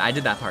really good. I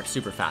did that part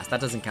super fast. That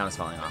doesn't count as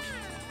falling off.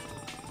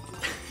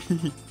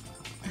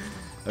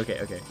 Okay,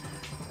 okay.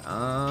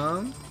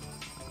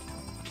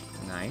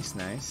 Nice,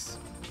 nice.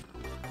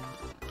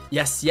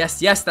 Yes,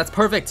 yes, yes, that's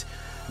perfect.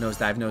 Nose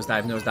dive, nose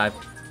dive, nose dive.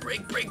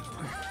 Break, break.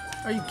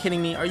 Are you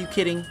kidding me? Are you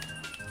kidding?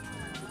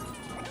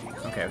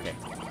 Okay, okay.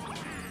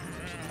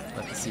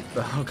 Let the CPU.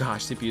 Oh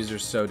gosh, CPUs are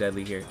so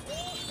deadly here.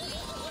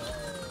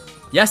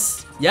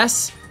 Yes,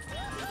 yes.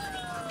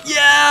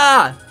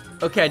 Yeah!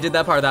 Okay, I did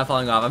that part without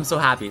falling off. I'm so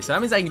happy. So that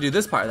means I can do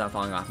this part without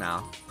falling off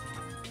now.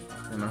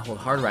 I'm gonna hold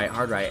hard right,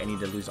 hard right. I need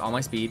to lose all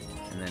my speed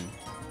and then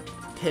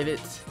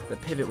pivot. The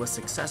pivot was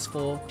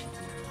successful.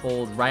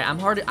 Hold right. I'm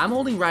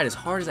holding right as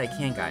hard as I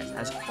can, guys.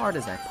 As hard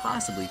as I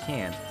possibly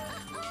can.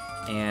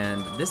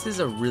 And this is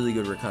a really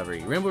good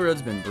recovery. Rainbow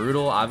Road's been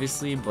brutal,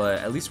 obviously, but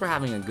at least we're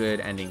having a good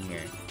ending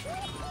here.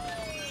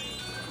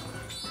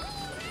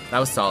 That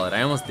was solid.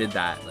 I almost did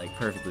that, like,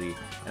 perfectly.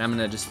 And I'm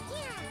gonna just...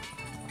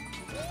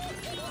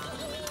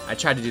 I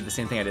tried to do the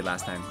same thing I did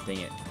last time. Dang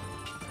it.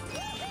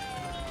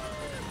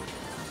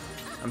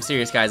 I'm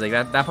serious, guys. Like,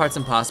 that part's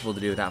impossible to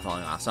do without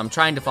falling off. So I'm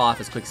trying to fall off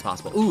as quick as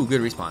possible. Ooh,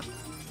 good respawn.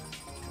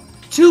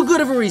 Too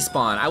good of a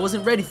respawn. I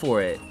wasn't ready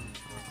for it.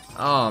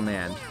 Oh,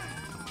 man.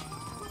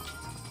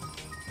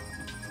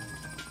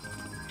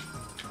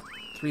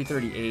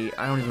 338.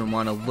 I don't even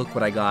want to look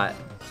what I got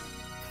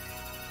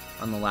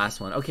on the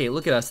last one. Okay,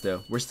 look at us,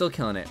 though. We're still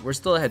killing it. We're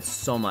still ahead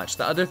so much.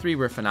 The other three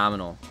were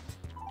phenomenal.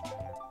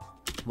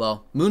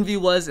 Well, Moonview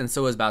was, and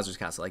so was Bowser's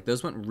Castle. Like,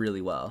 those went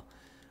really well.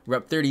 We're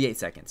up 38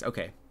 seconds.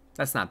 Okay,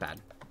 that's not bad.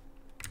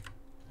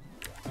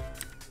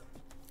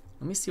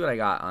 Let me see what I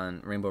got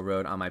on Rainbow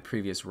Road on my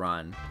previous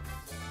run.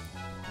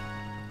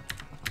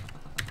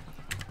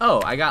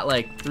 Oh, I got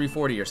like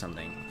 340 or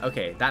something.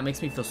 Okay, that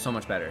makes me feel so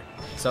much better.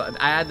 So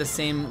I had the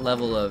same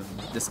level of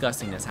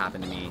disgustingness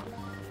happen to me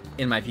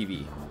in my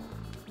PB.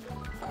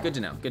 Good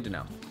to know, good to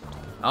know.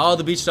 Oh,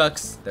 the beach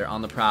ducks, they're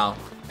on the prowl.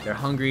 They're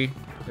hungry,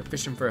 they're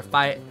fishing for a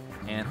fight,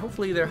 and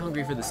hopefully they're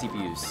hungry for the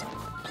CPUs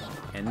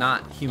and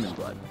not human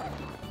blood.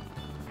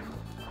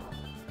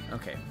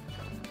 Okay,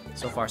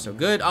 so far so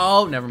good.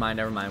 Oh, never mind,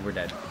 we're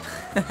dead.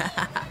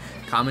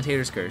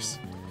 Commentator's curse.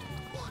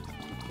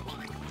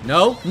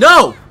 No,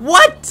 no,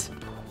 what?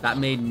 That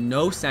made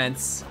no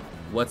sense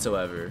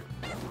whatsoever.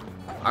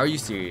 Are you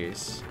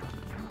serious?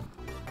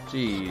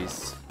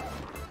 Jeez.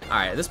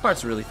 Alright, this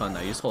part's really fun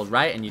though. You just hold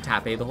right and you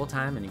tap A the whole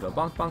time and you go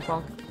bonk, bonk,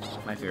 bonk.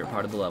 My favorite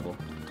part of the level.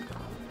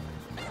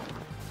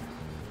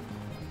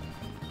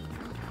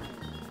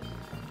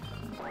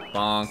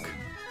 Bonk.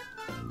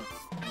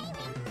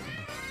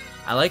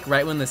 I like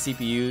right when the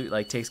CPU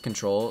like takes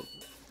control,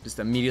 just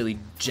immediately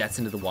jets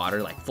into the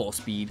water like full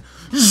speed.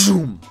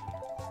 Zoom!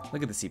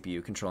 Look at the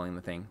CPU controlling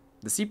the thing.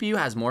 The CPU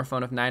has more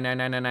phone of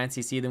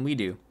 99999cc than we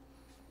do.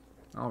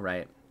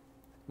 Alright.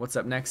 What's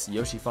up next?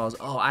 Yoshi Falls.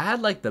 Oh, I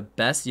had like the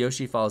best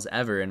Yoshi Falls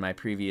ever in my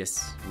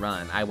previous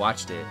run. I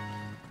watched it.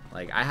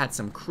 Like, I had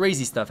some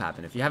crazy stuff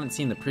happen. If you haven't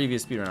seen the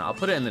previous speedrun, I'll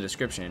put it in the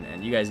description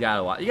and you guys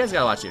gotta watch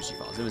Yoshi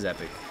Falls. It was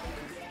epic.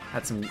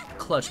 Had some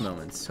clutch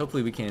moments.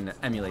 Hopefully we can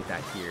emulate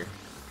that here.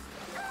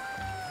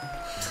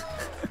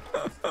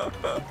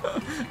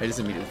 I just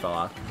immediately fell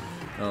off.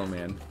 Oh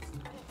man.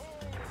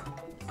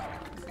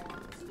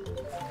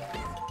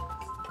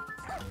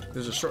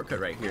 There's a shortcut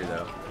right here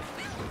though.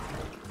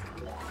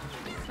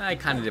 I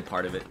kind of did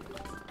part of it.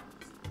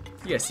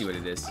 You guys see what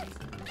it is.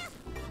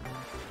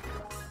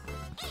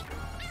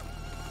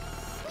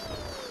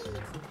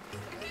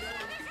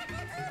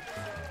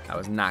 That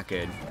was not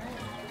good.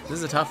 This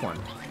is a tough one.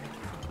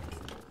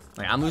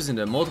 Like, I'm losing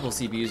to multiple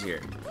CPUs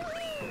here.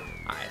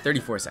 Alright,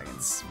 34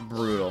 seconds.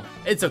 Brutal.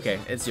 It's okay.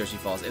 It's Yoshi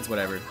Falls. It's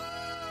whatever.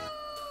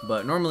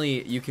 But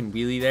normally, you can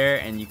wheelie there,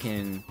 and you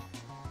can...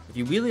 If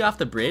you wheelie off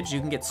the bridge,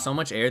 you can get so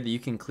much air that you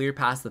can clear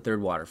past the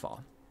third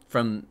waterfall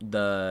from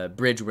the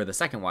bridge where the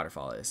second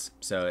waterfall is.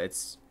 So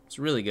it's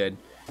really good.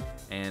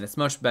 And it's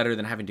much better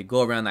than having to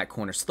go around that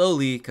corner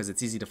slowly because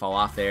it's easy to fall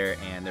off there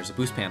and there's a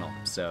boost panel.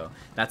 So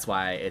that's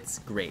why it's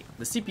great.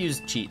 The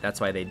CPUs cheat.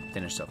 That's why they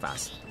finish so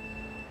fast.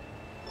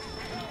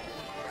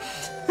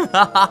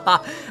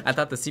 I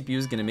thought the CPU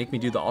was going to make me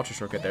do the ultra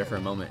shortcut there for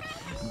a moment.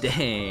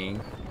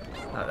 Dang.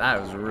 That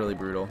was really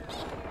brutal.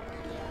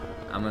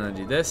 I'm going to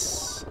do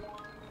this.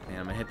 And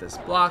I'm going to hit this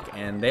block.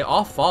 And they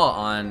all fall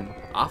on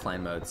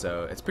offline mode.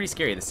 So it's pretty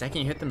scary. The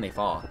second you hit them, they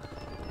fall.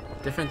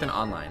 Different than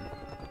online.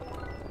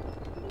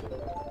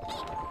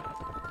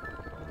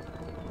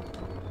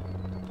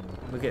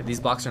 Look at these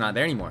blocks are not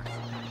there anymore.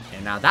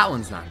 And now that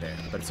one's not there.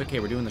 But it's okay,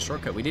 we're doing the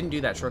shortcut. We didn't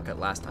do that shortcut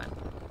last time.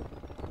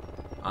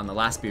 On the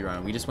last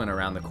speedrun, we just went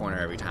around the corner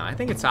every time. I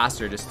think it's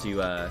faster just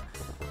to,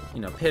 you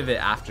know, pivot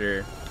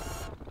after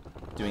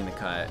doing the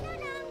cut.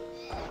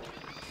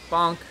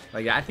 Bonk.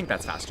 Like, yeah, I think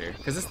that's faster.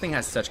 Because this thing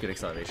has such good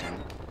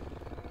acceleration.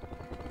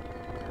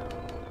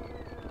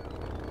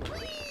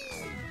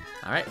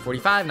 Alright,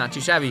 45, not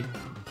too shabby.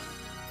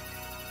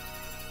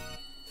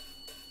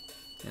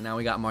 And now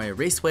we got Mario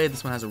Raceway.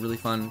 This one has a really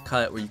fun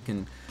cut where you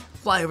can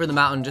fly over the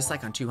mountain just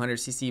like on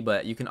 200cc,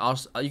 but you can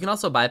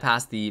also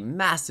bypass the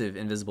massive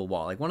invisible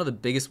wall, like one of the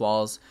biggest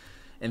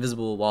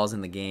invisible walls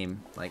in the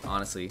game, like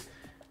honestly.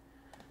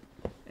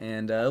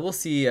 And we'll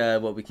see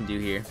what we can do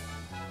here.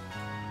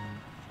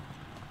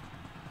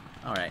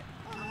 All right,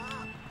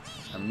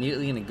 I'm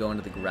immediately gonna go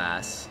into the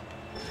grass,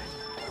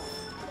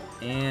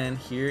 and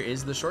here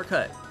is the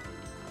shortcut.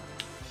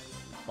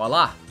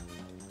 Voila!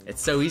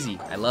 It's so easy.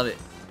 I love it.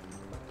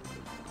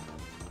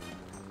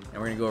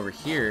 And we're gonna go over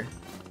here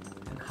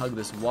and hug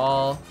this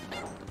wall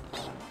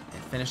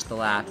and finish the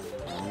lap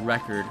in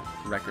record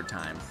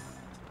time.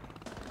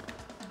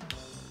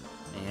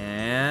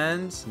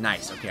 And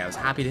nice. Okay, I was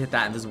happy to hit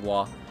that invisible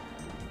wall.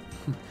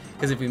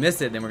 Because if we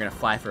miss it, then we're gonna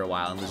fly for a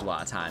while and lose a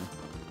lot of time.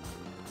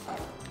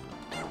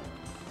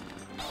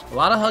 A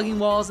lot of hugging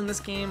walls in this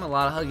game, a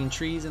lot of hugging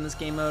trees in this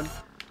game mode.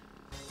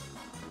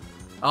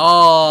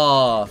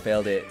 Oh,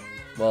 failed it.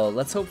 Well,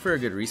 let's hope for a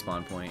good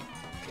respawn point.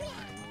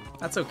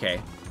 That's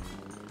okay.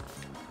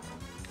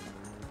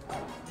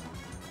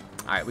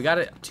 Alright, we got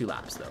it 2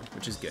 laps though,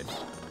 which is good.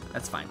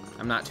 That's fine.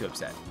 I'm not too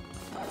upset.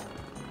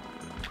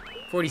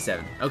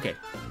 47. Okay.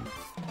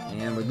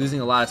 And we're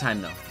losing a lot of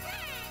time though.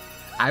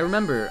 I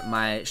remember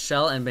my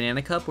Shell and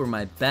Banana Cup were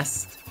my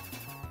best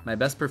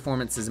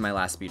performances in my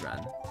last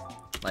speedrun.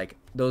 Like,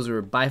 those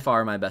were by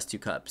far my best 2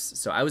 cups.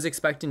 So I was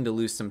expecting to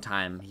lose some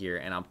time here,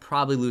 and I'll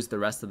probably lose the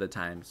rest of the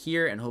time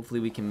here, and hopefully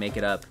we can make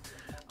it up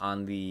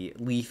on the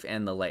Leaf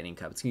and the Lightning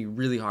Cup. It's gonna be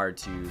really hard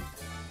to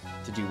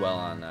do well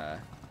on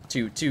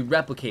to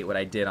replicate what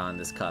I did on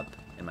this cup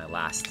in my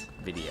last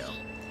video.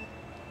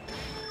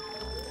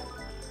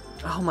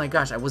 Oh my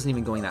gosh, I wasn't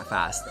even going that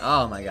fast.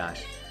 Oh my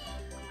gosh.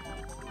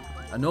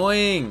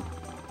 Annoying.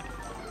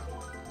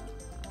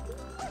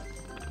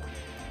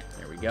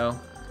 There we go.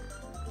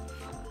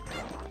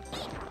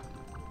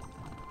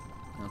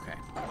 Okay.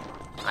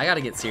 I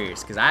gotta get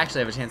serious because I actually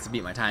have a chance to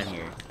beat my time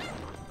here.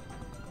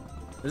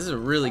 This is a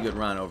really good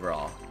run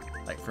overall,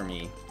 like for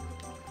me.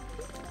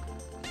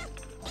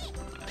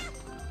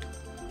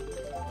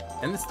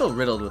 And it's still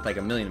riddled with like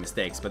a million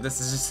mistakes, but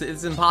this is just,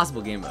 it's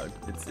impossible game mode.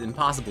 It's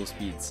impossible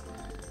speeds.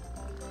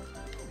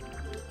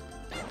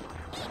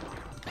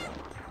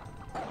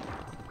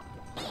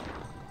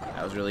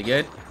 That was really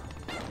good.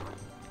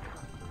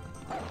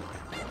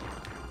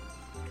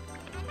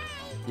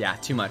 Yeah,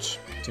 too much.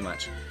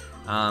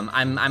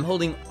 I'm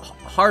holding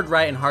hard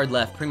right and hard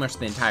left pretty much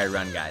the entire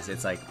run, guys.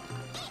 It's like,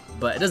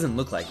 but it doesn't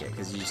look like it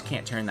because you just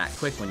can't turn that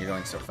quick when you're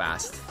going so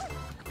fast.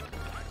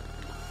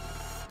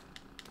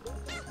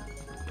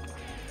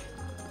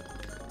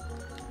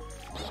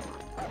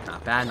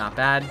 Not bad, not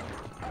bad.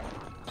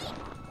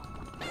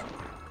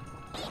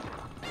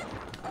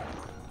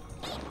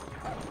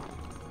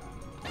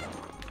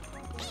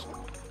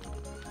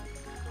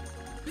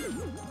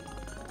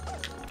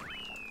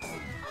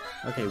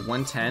 Okay,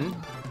 110.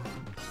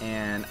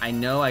 And I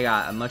know I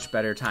got a much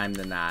better time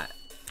than that.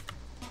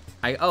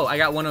 I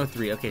got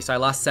 103. Okay, so I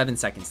lost 7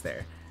 seconds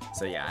there.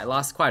 So yeah, I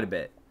lost quite a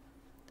bit.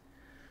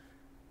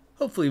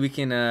 Hopefully we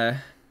can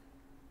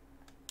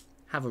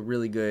have a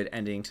really good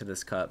ending to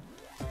this cup.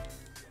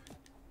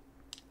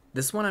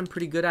 This one I'm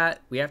pretty good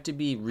at. We have to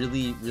be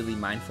really, really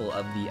mindful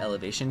of the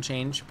elevation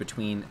change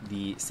between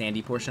the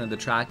sandy portion of the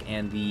track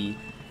and the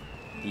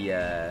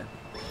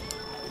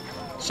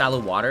shallow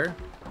water,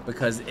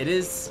 because it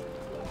is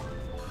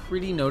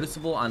pretty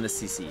noticeable on the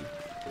CC.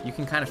 You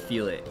can kind of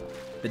feel it.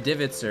 The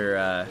divots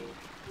are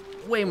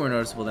way more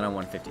noticeable than on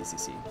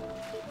 150cc.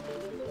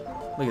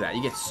 Look at that.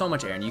 You get so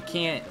much air, and you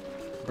can't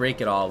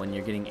brake at all when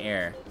you're getting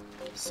air.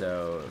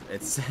 So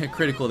it's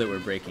critical that we're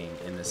braking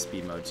in this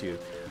speed mode too,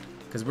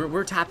 because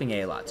we're tapping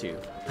A lot too.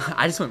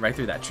 I just went right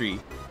through that tree.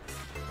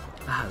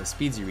 Ah, the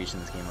speeds you reach in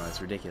this game mode, it's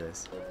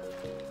ridiculous.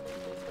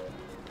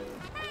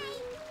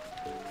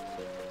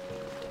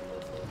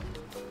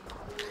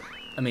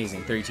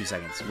 Amazing, 32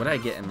 seconds. What did I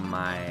get in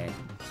my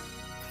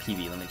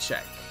PB? Let me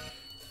check.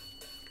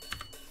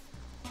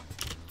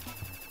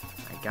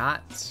 I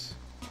got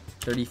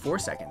 34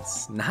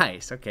 seconds.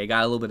 Nice. Okay,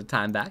 got a little bit of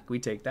time back. We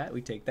take that.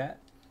 We take that.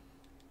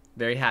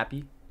 Very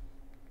happy.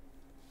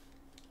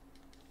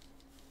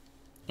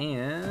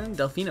 And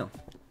Delfino.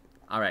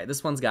 Alright,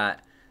 this one's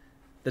got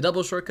the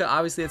double shortcut.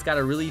 Obviously, it's got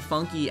a really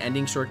funky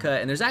ending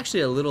shortcut. And there's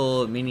actually a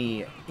little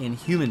mini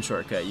Inhuman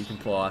shortcut you can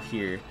pull off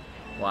here.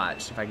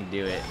 Watch if I can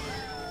do it.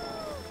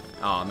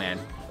 Oh, man.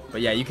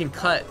 But yeah, you can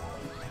cut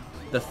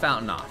the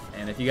fountain off.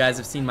 And if you guys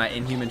have seen my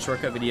Inhuman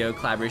shortcut video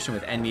collaboration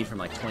with Enmead from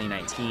like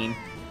 2019,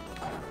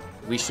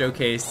 we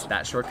showcased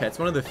that shortcut. It's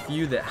one of the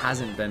few that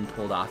hasn't been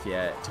pulled off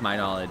yet, to my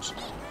knowledge,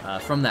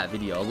 from that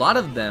video. A lot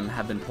of them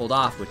have been pulled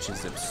off, which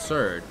is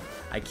absurd.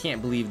 I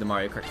can't believe the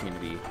Mario Kart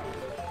community.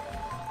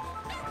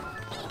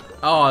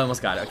 Oh, I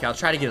almost got it. Okay, I'll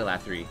try to get it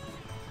lap 3.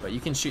 But you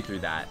can shoot through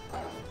that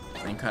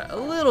and cut a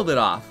little bit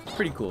off.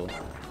 Pretty cool.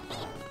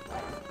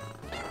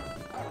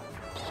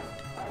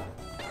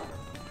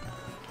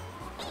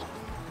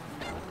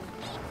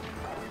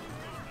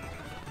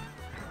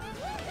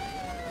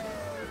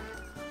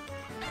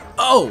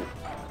 Oh!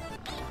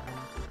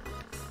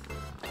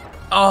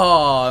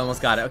 Oh, I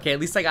almost got it. Okay, at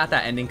least I got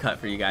that ending cut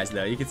for you guys,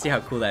 though. You can see how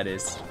cool that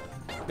is.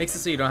 Makes it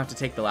so you don't have to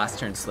take the last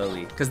turn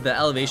slowly. Because the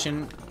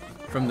elevation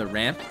from the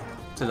ramp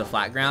to the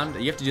flat ground,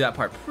 you have to do that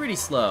part pretty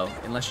slow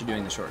unless you're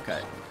doing the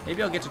shortcut.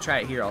 Maybe I'll get to try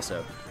it here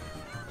also.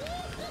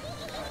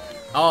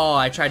 Oh,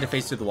 I tried to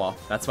face through the wall.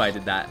 That's why I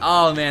did that.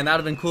 Oh, man, that would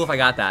have been cool if I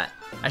got that.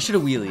 I should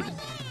have wheelied.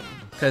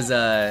 Because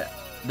the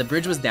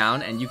bridge was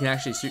down, and you can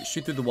actually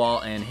shoot through the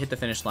wall and hit the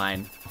finish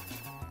line.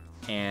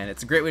 And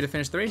it's a great way to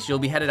finish the race. You'll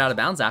be headed out of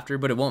bounds after,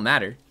 but it won't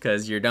matter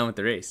because you're done with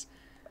the race.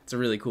 It's a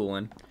really cool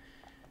one.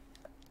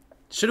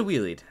 Should have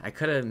wheelied. I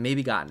could have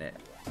maybe gotten it.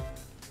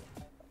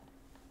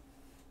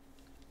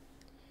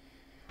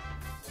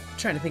 I'm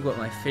trying to think what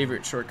my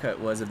favorite shortcut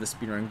was of the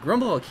speedrun.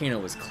 Grumble Volcano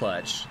was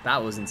clutch.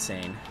 That was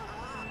insane.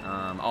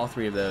 All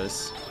 3 of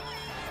those.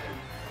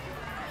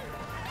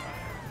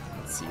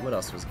 Let's see, what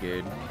else was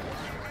good?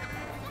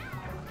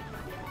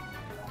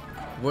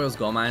 Royals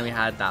Gold Mine, we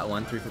had that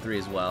one 3 for 3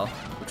 as well,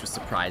 which was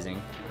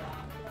surprising.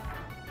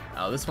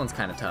 Oh, this one's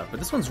kind of tough, but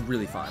this one's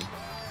really fun.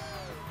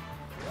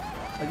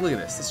 Like, look at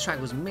this. This track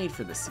was made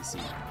for this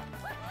CC.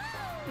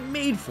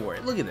 Made for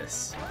it. Look at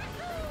this.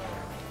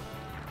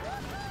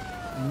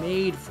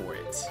 Made for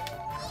it.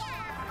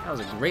 That was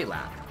a great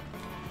lap.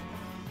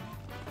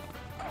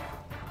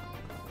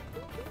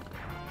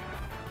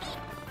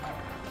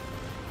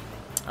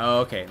 Oh,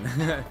 okay.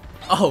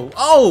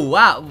 Oh,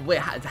 wow. Wait,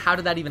 how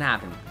did that even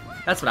happen?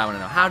 That's what I want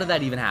to know. How did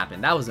that even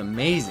happen? That was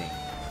amazing.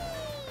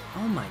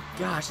 Oh my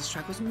gosh, this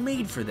track was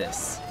made for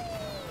this.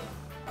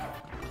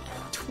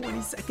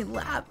 20-second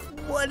lap.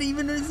 What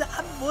even is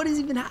that? What is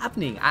even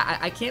happening?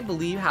 I can't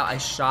believe how I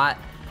shot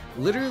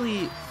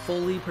literally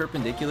fully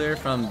perpendicular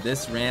from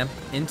this ramp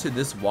into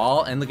this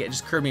wall, and look at it,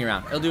 just curved me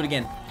around. It'll do it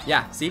again.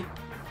 Yeah, see?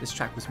 This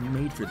track was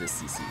made for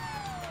this CC.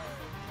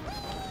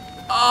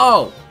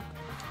 Oh!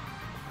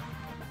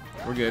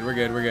 We're good, we're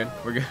good, we're good,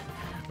 we're good,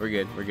 we're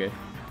good, we're good.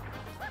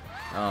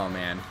 Oh,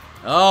 man.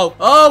 Oh!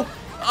 Oh!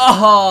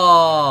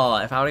 Oh!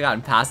 If I would have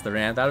gotten past the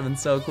ramp, that would have been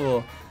so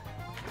cool.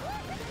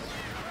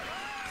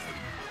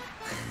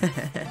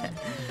 That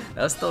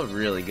was still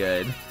really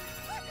good.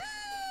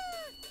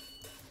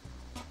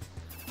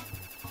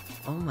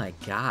 Oh my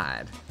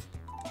god.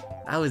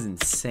 That was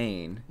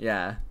insane.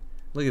 Yeah.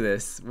 Look at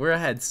this. We're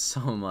ahead so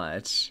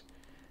much.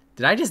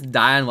 Did I just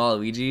die on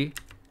Waluigi?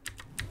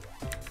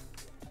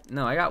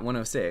 No, I got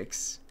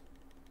 106.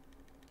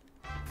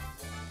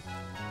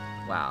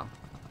 Wow.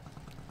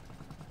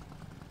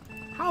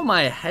 How am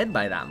I ahead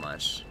by that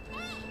much?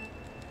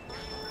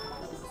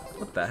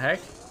 What the heck?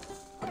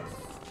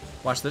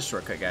 Watch this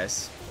shortcut,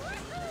 guys.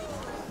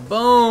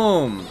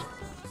 Boom!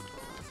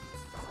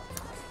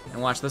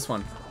 And watch this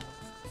one.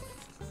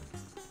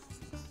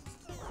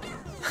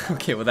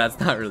 Okay, well that's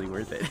not really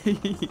worth it.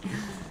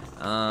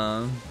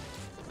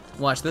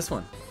 Watch this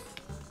one.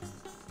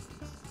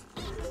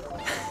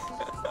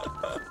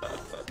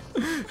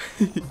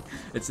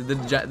 It's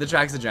the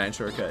track's a giant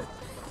shortcut.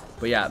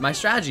 But yeah, my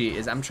strategy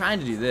is I'm trying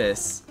to do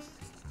this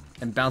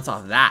and bounce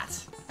off that.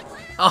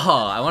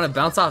 Oh, I want to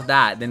bounce off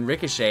that, then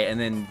ricochet, and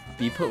then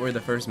be put where the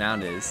first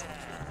mound is.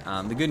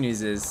 The good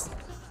news is,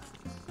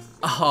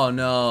 oh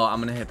no, I'm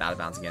gonna hit that out of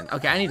bounds again.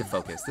 Okay, I need to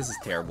focus. This is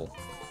terrible.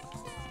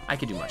 I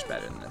could do much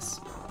better than this.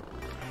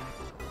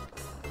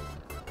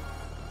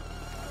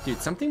 Dude,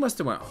 something must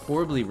have went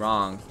horribly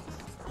wrong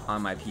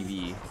on my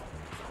PV.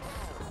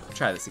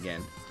 Try this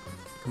again.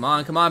 Come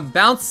on,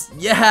 bounce!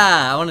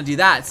 Yeah, I want to do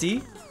that,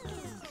 see?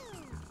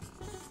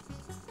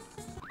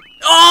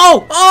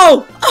 Oh!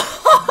 Oh!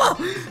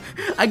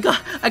 I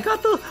got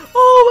the,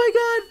 oh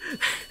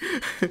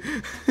my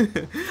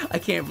god. I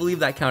can't believe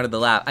that counted the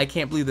lap. I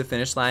can't believe the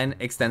finish line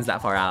extends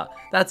that far out.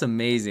 That's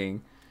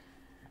amazing.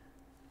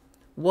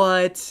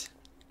 What?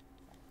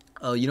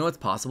 Oh, you know what's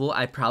possible?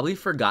 I probably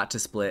forgot to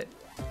split.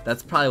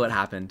 That's probably what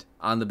happened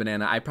on the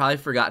banana. I probably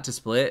forgot to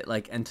split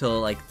like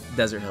until like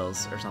Desert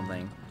Hills or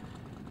something.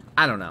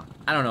 I don't know.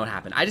 I don't know what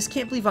happened. I just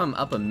can't believe I'm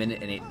up 1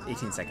 minute and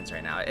 18 seconds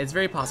right now. It's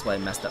very possible I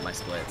messed up my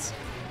splits.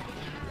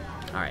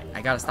 Alright,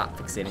 I gotta stop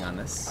fixating on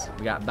this.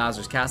 We got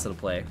Bowser's Castle to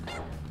play.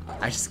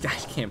 I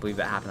can't believe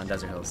that happened on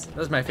Desert Hills. That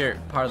was my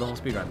favorite part of the whole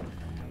speedrun.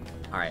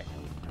 Alright.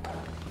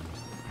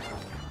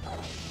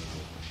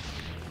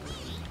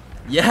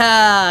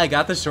 Yeah, I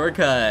got the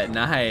shortcut.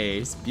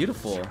 Nice.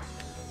 Beautiful.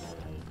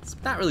 It's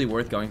not really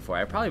worth going for.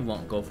 I probably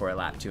won't go for a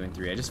lap 2 and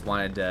 3. I just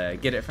wanted to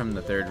get it from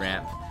the 3rd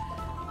ramp.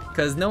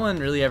 Because no one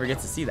really ever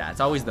gets to see that. It's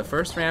always the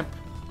first ramp,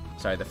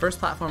 sorry, the first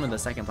platform and the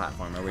 2nd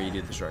platform are where you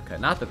do the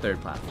shortcut, not the 3rd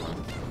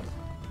platform.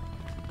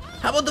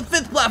 How about the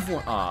 5th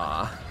platform?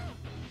 Aw.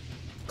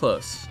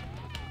 Close.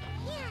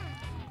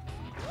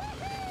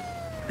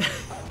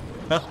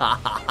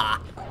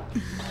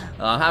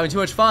 I'm having too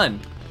much fun.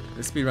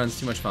 This speedrun's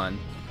too much fun.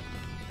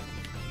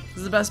 This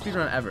is the best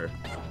speedrun ever.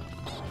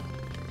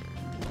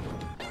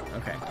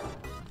 Okay.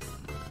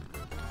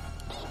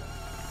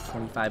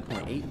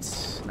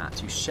 25.8, not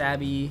too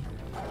shabby.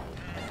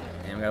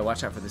 And we gotta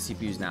watch out for the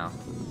CPUs now.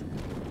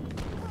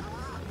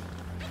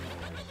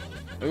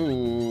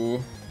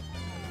 Ooh.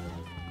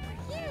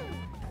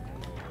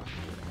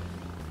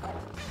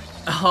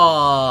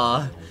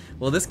 Oh,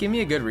 will this give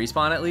me a good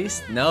respawn at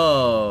least?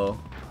 No.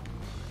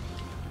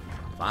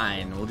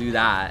 Fine, we'll do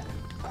that.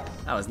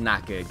 That was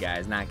not good,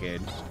 guys, not good.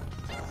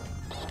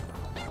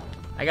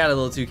 I got a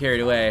little too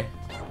carried away.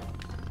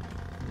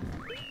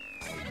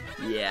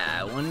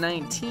 Yeah,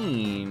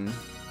 119.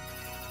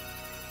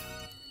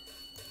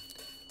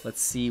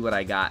 Let's see what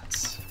I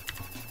got.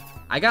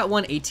 I got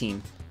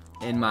 118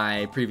 in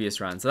my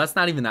previous run, so that's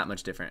not even that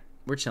much different.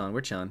 We're chilling,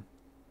 we're chilling.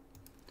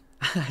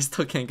 I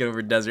still can't get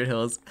over Desert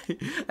Hills.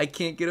 I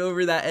can't get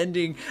over that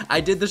ending.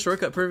 I did the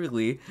shortcut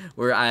perfectly,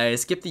 where I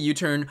skip the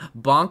U-turn,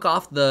 bonk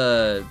off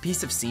the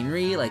piece of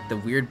scenery, like the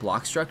weird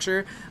block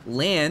structure,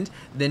 land,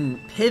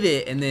 then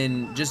pivot, and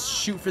then just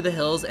shoot for the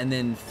hills, and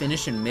then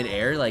finish in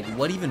midair. Like,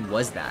 what even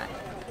was that?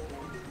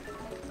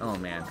 Oh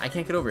man, I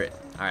can't get over it.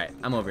 Alright,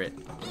 I'm over it.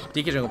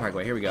 DK Jungle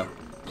Parkway, here we go.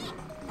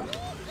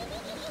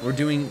 We're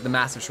doing the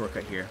massive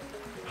shortcut here.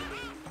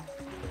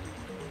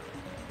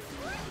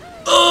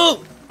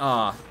 Oh!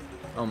 Aw.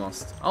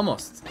 Almost.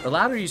 Almost. The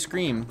louder you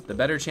scream, the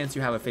better chance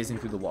you have of phasing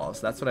through the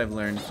walls. That's what I've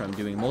learned from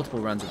doing multiple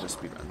runs of the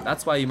speedrun.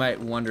 That's why you might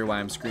wonder why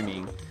I'm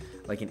screaming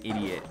like an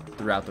idiot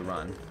throughout the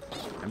run.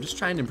 I'm just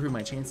trying to improve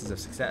my chances of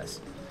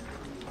success.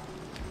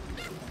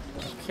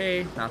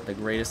 Okay, not the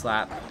greatest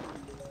lap.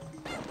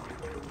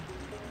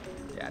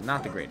 Yeah,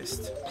 not the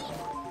greatest.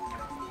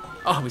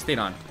 Oh, we stayed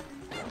on.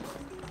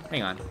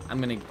 Hang on. I'm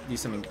gonna do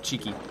something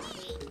cheeky.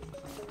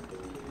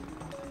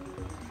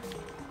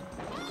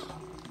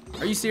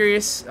 Are you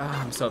serious? Oh,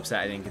 I'm so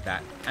upset I didn't get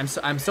that.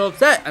 I'm so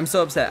upset. I'm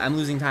so upset. I'm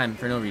losing time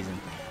for no reason.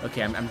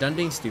 Okay, I'm done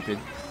being stupid.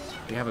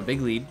 We have a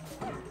big lead.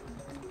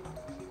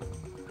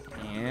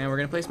 And we're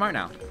gonna play smart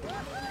now.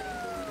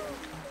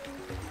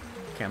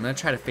 Okay, I'm gonna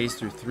try to phase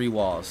through 3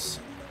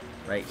 walls.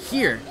 Right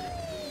here.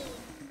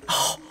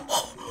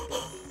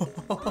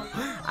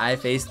 I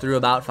phased through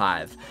about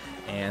 5.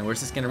 And where's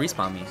this gonna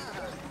respawn me?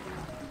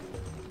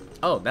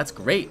 Oh, that's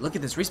great. Look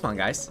at this respawn,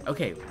 guys.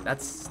 Okay,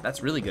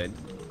 that's really good.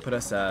 Put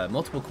us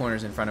multiple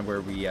corners in front of where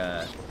we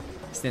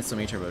Stencil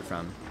turboed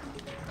from.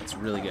 That's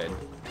really good.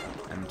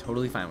 I'm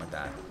totally fine with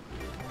that.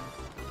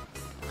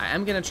 I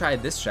am gonna try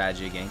this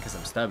strategy again because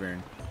I'm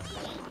stubborn.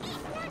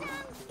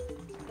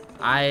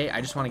 I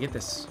just want to get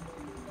this.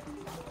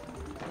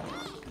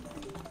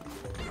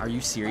 Are you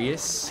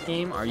serious,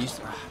 game? Are you?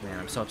 Oh, man,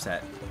 I'm so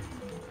upset.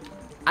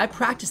 I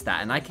practiced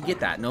that and I could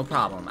get that, no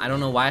problem. I don't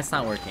know why it's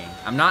not working.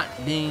 I'm not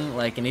being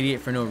like an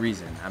idiot for no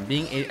reason. I'm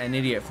being an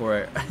idiot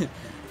for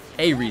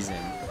a reason.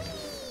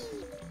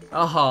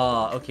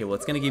 Oh, okay, well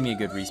it's gonna give me a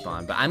good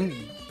respawn, but I'm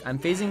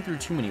phasing through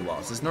too many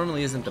walls. This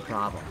normally isn't the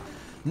problem.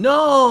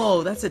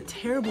 No, that's a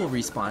terrible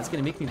respawn. It's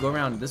gonna make me go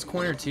around this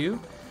corner too.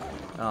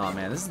 Oh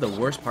man, this is the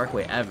worst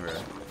parkway ever.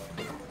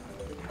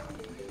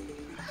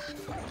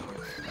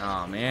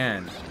 Oh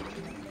man,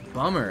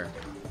 bummer.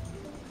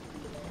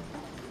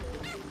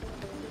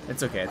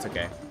 It's okay, it's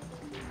okay.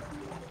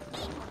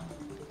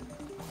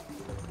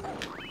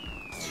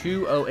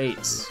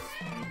 208.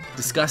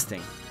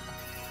 Disgusting.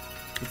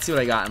 Let's see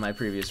what I got in my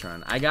previous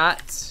run. I got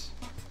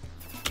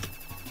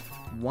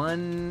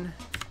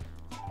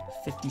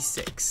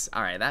 156.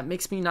 All right, that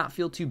makes me not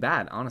feel too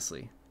bad,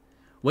 honestly.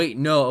 Wait,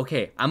 no,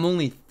 okay. I'm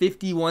only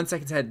 51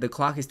 seconds ahead. The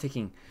clock is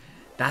ticking.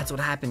 That's what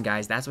happened,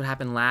 guys. That's what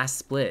happened last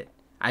split.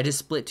 I just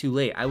split too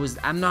late.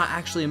 I'm not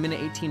actually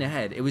 1:18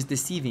 ahead. It was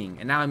deceiving.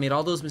 And now I made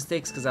all those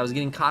mistakes because I was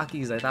getting cocky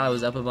because I thought I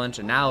was up a bunch.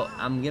 And now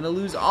I'm going to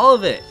lose all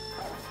of it.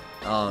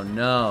 Oh,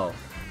 no.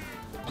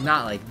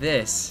 Not like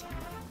this.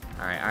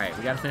 All right,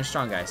 we gotta finish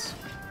strong, guys.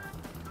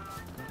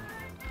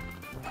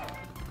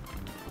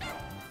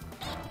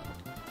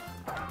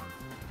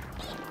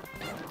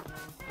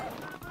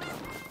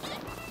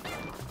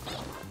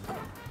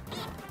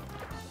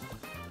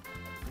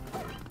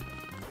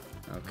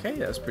 Okay,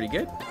 that was pretty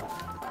good.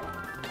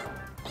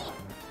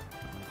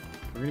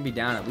 We're gonna be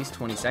down at least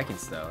 20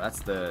 seconds though. That's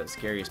the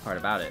scariest part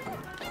about it.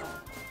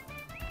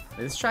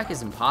 This track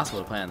is impossible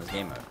to play on this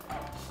game mode.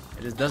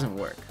 It just doesn't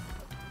work.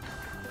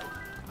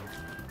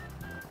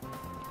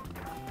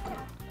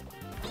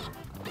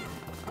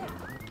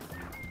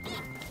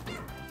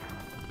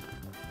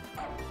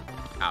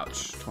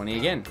 Ouch. 20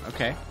 again.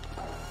 Okay.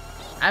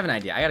 I have an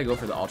idea. I gotta go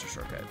for the ultra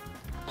shortcut.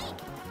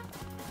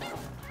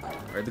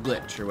 Or the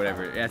glitch, or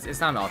whatever. It's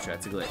not an ultra,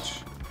 it's a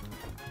glitch.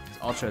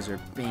 Ultras are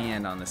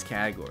banned on this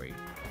category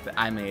that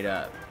I made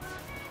up.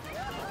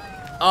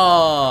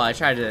 Oh, I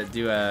tried to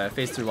do a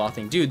phase through wall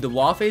thing. Dude, the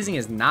wall phasing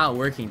is not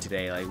working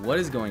today. Like, what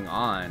is going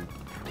on?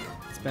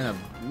 It's been a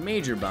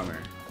major bummer.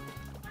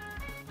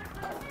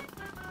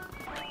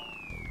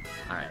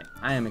 Alright,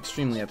 I am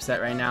extremely upset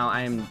right now.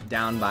 I am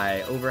down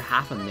by over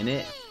half a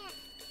minute.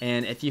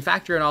 And if you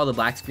factor in all the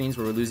black screens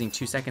where we're losing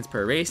 2 seconds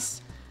per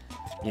race,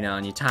 you know,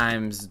 and you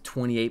times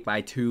 28 by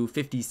 2,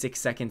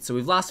 56 seconds. So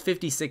we've lost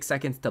 56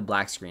 seconds to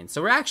black screen.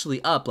 So we're actually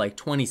up like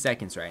 20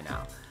 seconds right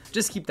now.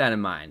 Just keep that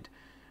in mind.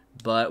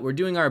 But we're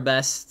doing our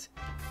best.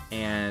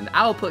 And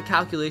I will put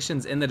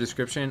calculations in the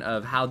description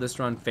of how this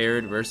run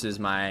fared versus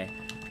my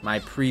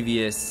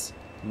previous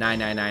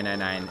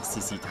 99999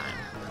 CC time.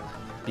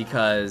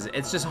 Because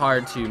it's just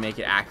hard to make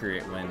it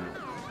accurate when...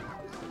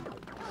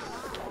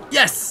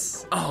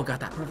 Yes! Oh, got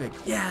that perfect.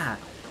 Yeah!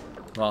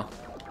 Well...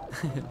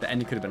 the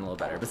ending could have been a little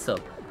better, but still.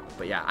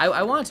 But yeah,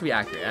 I want it to be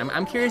accurate.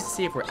 I'm curious to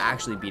see if we're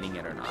actually beating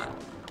it or not.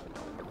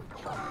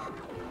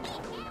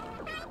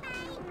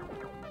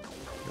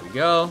 Here we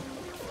go.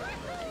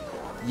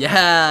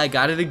 Yeah, I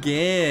got it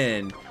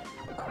again.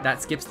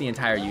 That skips the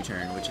entire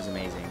U-turn, which is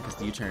amazing, because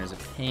the U-turn is a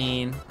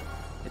pain.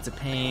 It's a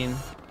pain.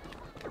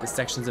 This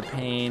section's a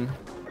pain.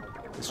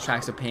 This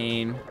track's a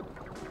pain.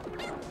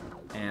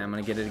 And I'm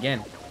gonna get it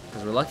again,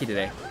 because we're lucky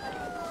today.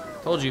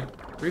 Told you,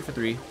 3 for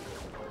 3.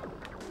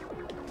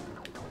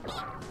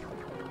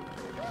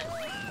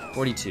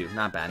 42,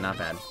 not bad, not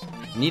bad.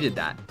 Needed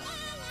that.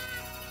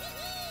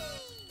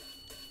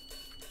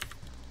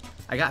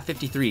 I got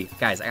 53.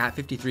 Guys, I got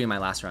 53 in my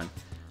last run.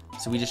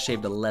 So we just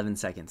shaved 11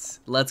 seconds.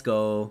 Let's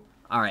go.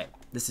 All right,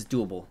 this is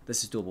doable.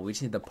 This is doable. We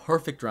just need the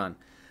perfect run.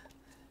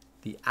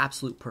 The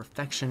absolute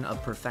perfection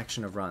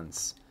of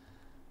runs.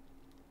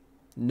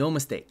 No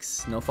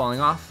mistakes, no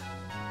falling off.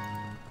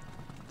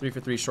 3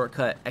 for 3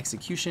 shortcut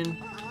execution.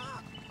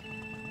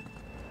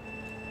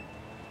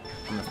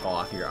 I'm gonna fall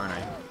off here, aren't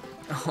I?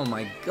 Oh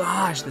my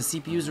gosh, the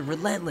CPUs are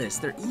relentless.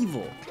 They're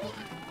evil.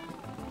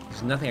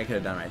 There's nothing I could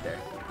have done right there.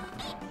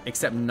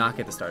 Except not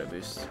get the starter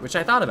boost, which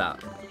I thought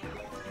about.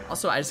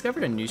 Also, I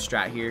discovered a new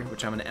strat here,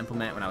 which I'm going to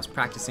implement when I was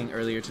practicing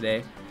earlier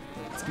today.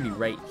 It's going to be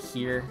right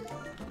here.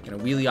 Going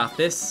to wheelie off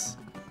this.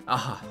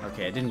 Ah,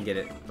 okay, I didn't get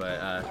it,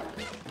 but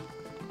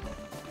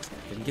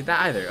didn't get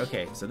that either.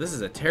 Okay, so this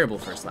is a terrible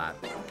first lap.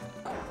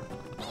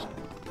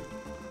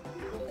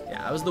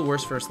 Yeah, that was the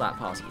worst first lap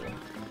possible.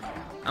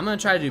 I'm going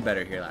to try to do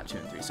better here lap 2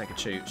 and 3 so I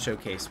can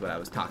showcase what I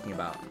was talking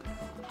about.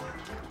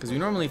 Because we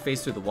normally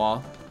face through the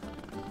wall,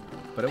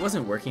 but it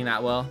wasn't working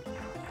that well.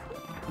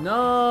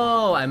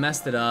 No, I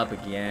messed it up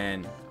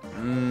again.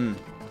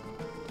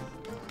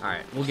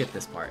 Alright, we'll get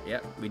this part.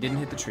 Yep, we didn't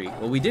hit the tree.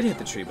 Well, we did hit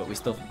the tree, but we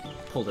still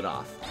pulled it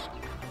off.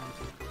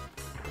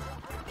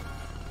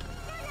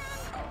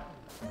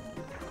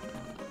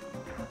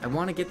 I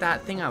want to get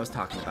that thing I was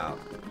talking about.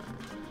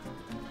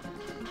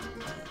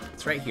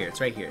 It's right here,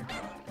 it's right here.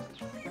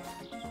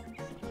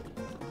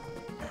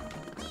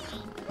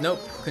 Nope,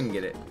 couldn't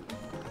get it.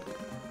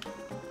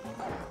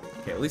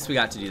 Okay, at least we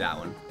got to do that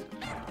one.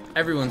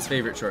 Everyone's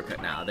favorite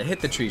shortcut now, the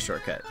hit the tree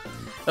shortcut.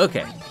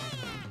 Okay.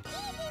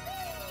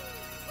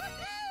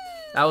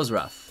 That was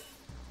rough.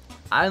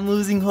 I'm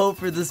losing hope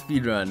for the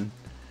speedrun,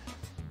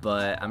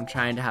 but I'm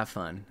trying to have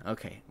fun.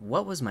 Okay,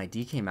 what was my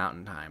DK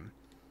Mountain time?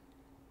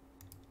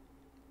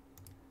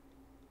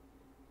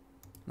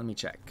 Let me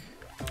check.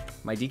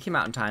 My DK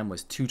Mountain time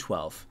was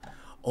 2:12.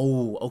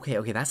 Oh,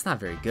 okay, that's not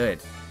very good.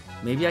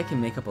 Maybe I can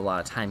make up a lot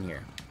of time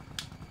here.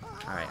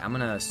 Alright, I'm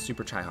gonna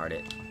super tryhard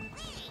it.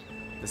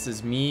 This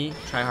is me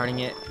tryharding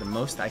it the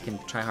most I can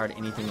tryhard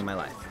anything in my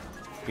life.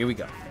 Here we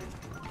go.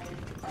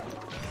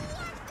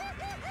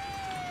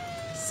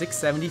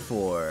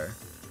 674.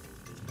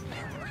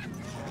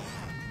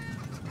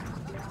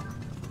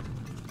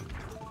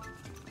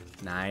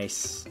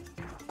 Nice.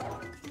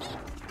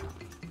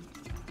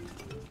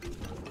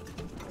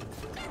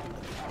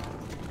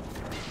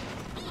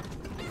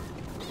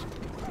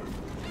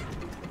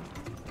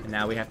 And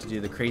now we have to do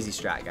the crazy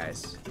strat,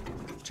 guys.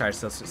 Try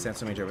to send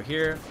some major over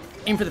here.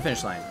 Aim for the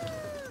finish line.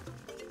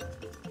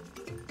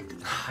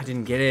 I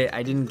didn't get it.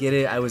 I didn't get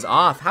it. I was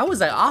off. How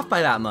was I off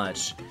by that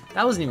much?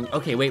 That wasn't even...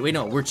 Okay, wait,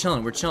 no. We're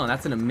chilling. We're chilling.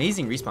 That's an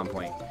amazing respawn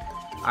point.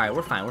 All right,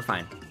 we're fine. We're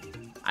fine.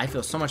 I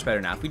feel so much better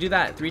now. If we do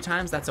that 3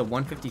 times, that's a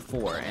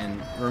 154.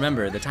 And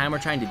remember, the time we're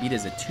trying to beat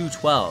is a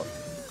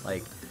 2:12.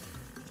 Like,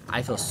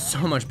 I feel so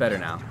much better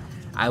now.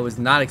 I was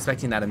not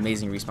expecting that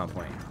amazing respawn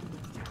point.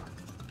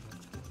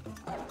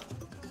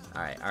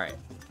 All right, all right.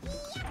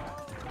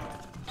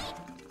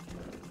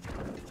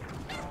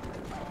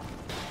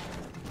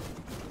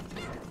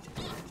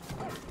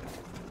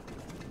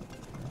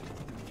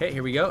 Okay,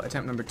 here we go.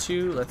 Attempt number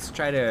 2. Let's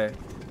try to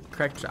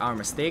correct our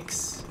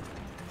mistakes.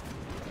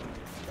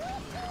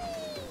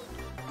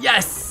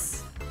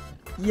 Yes!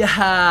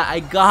 Yeah, I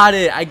got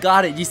it. I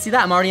got it. You see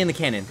that? I'm already in the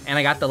cannon, and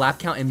I got the lap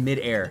count in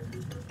mid-air.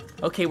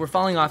 Okay, we're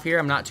falling off here.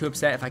 I'm not too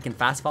upset. If I can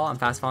fast fall, I'm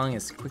fast falling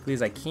as quickly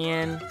as I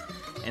can.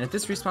 And if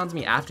this respawns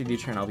me after the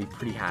U-turn, I'll be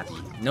pretty happy.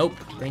 Nope.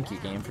 Thank you,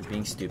 game, for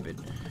being stupid.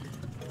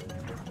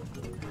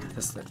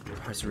 This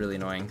part's really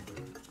annoying.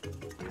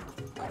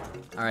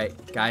 All right,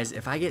 guys.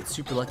 If I get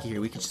super lucky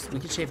here, we could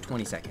shave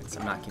 20 seconds.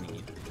 I'm not kidding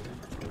you.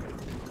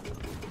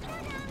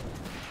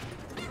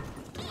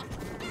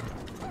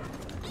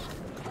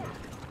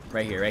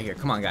 Right here, right here.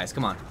 Come on, guys.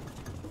 Come on.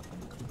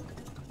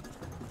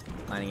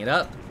 Lining it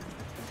up.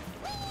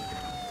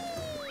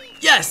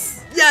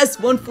 Yes! Yes!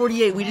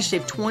 148. We just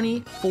shaved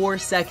 24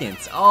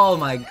 seconds. Oh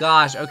my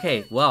gosh.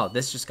 Okay, well,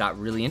 this just got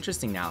really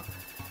interesting now.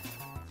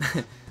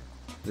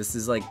 This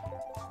is like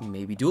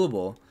maybe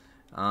doable.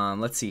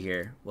 Let's see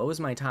here. What was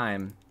my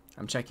time?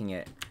 I'm checking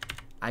it.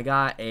 I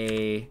got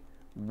a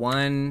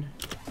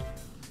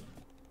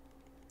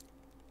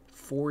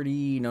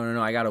 140.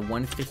 No. I got a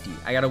 150.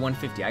 I got a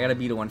 150. I got to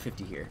beat a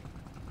 150 here.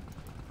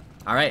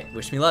 All right.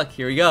 Wish me luck.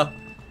 Here we go.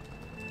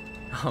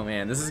 Oh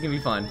man, this is going to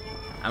be fun.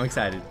 I'm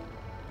excited.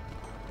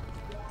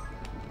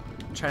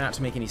 Try not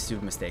to make any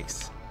stupid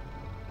mistakes.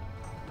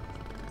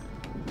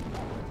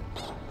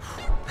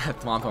 That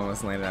thwomp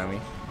almost landed on me.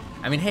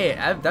 I mean, hey,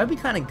 that'd be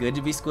kind of good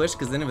to be squished,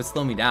 because then it would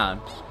slow me down.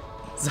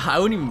 So I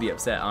wouldn't even be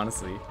upset,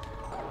 honestly.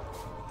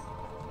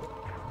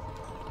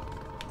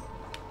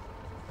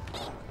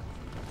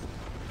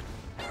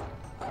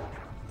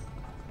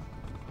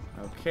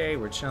 Okay,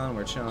 we're chilling,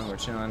 we're chilling, we're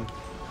chilling.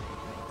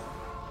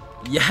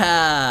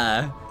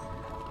 Yeah!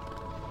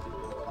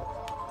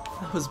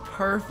 That was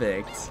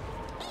perfect.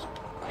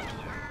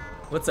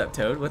 What's up,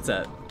 Toad? What's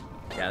up?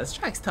 Yeah, this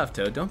track's tough,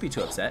 Toad. Don't be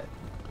too upset.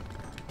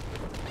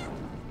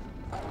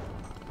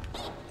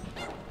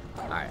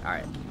 Alright,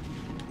 alright.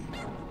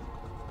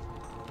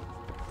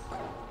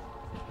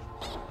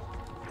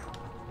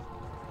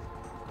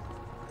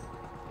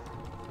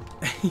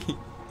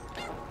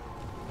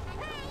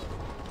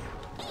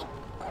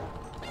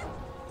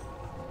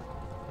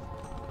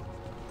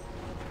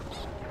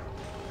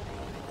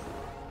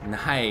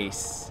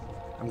 Nice.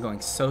 I'm going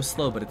so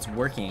slow, but it's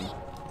working.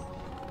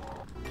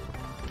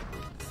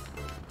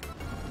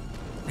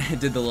 I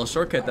did the little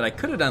shortcut that I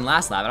could have done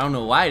last lap. I don't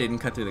know why I didn't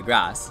cut through the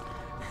grass.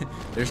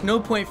 There's no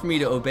point for me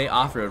to obey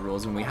off-road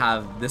rules when we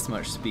have this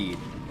much speed.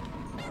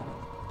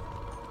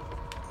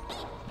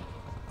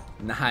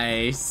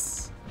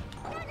 Nice.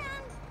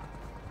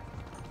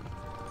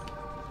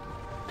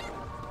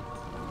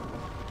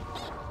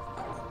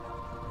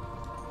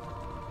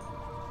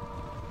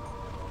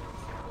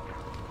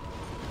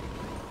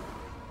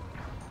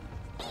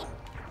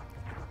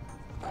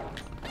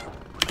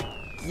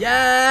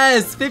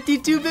 Yes!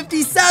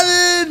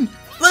 52-57!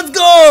 Let's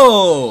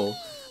go!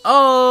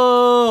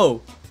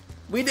 Oh!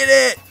 We did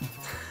it!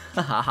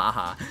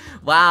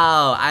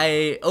 Wow,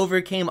 I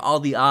overcame all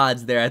the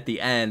odds there at the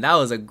end. That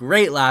was a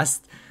great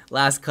last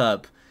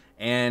cup.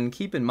 And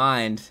keep in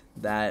mind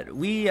that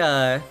we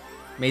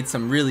made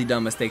some really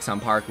dumb mistakes on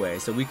Parkway,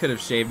 so we could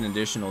have shaved an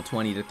additional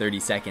 20 to 30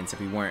 seconds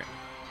if we weren't,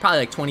 probably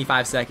like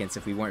 25 seconds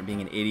if we weren't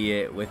being an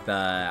idiot with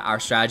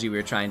our strategy we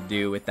were trying to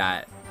do with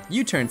that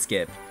U-turn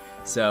skip.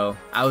 So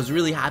I was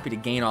really happy to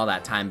gain all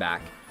that time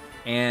back.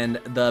 And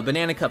the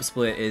banana cup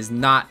split is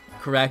not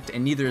correct,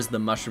 and neither is the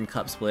mushroom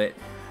cup split.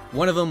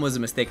 One of them was a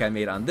mistake I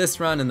made on this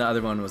run, and the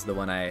other one was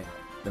the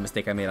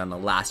mistake I made on the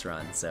last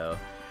run. So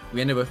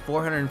we ended with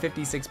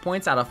 456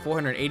 points out of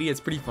 480. It's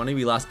pretty funny.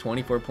 We lost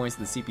 24 points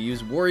to the CPUs.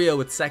 Wario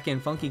with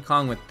second, Funky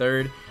Kong with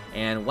third.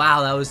 And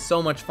wow, that was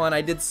so much fun.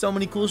 I did so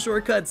many cool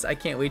shortcuts. I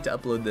can't wait to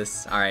upload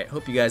this. All right,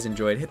 hope you guys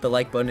enjoyed. Hit the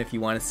like button if you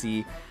want to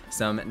see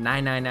some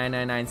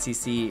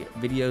 99999cc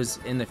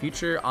videos in the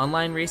future,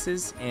 online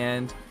races,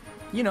 and,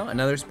 you know,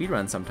 another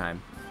speedrun sometime.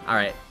 All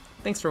right,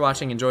 thanks for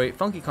watching. Enjoy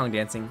Funky Kong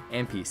dancing,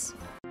 and peace.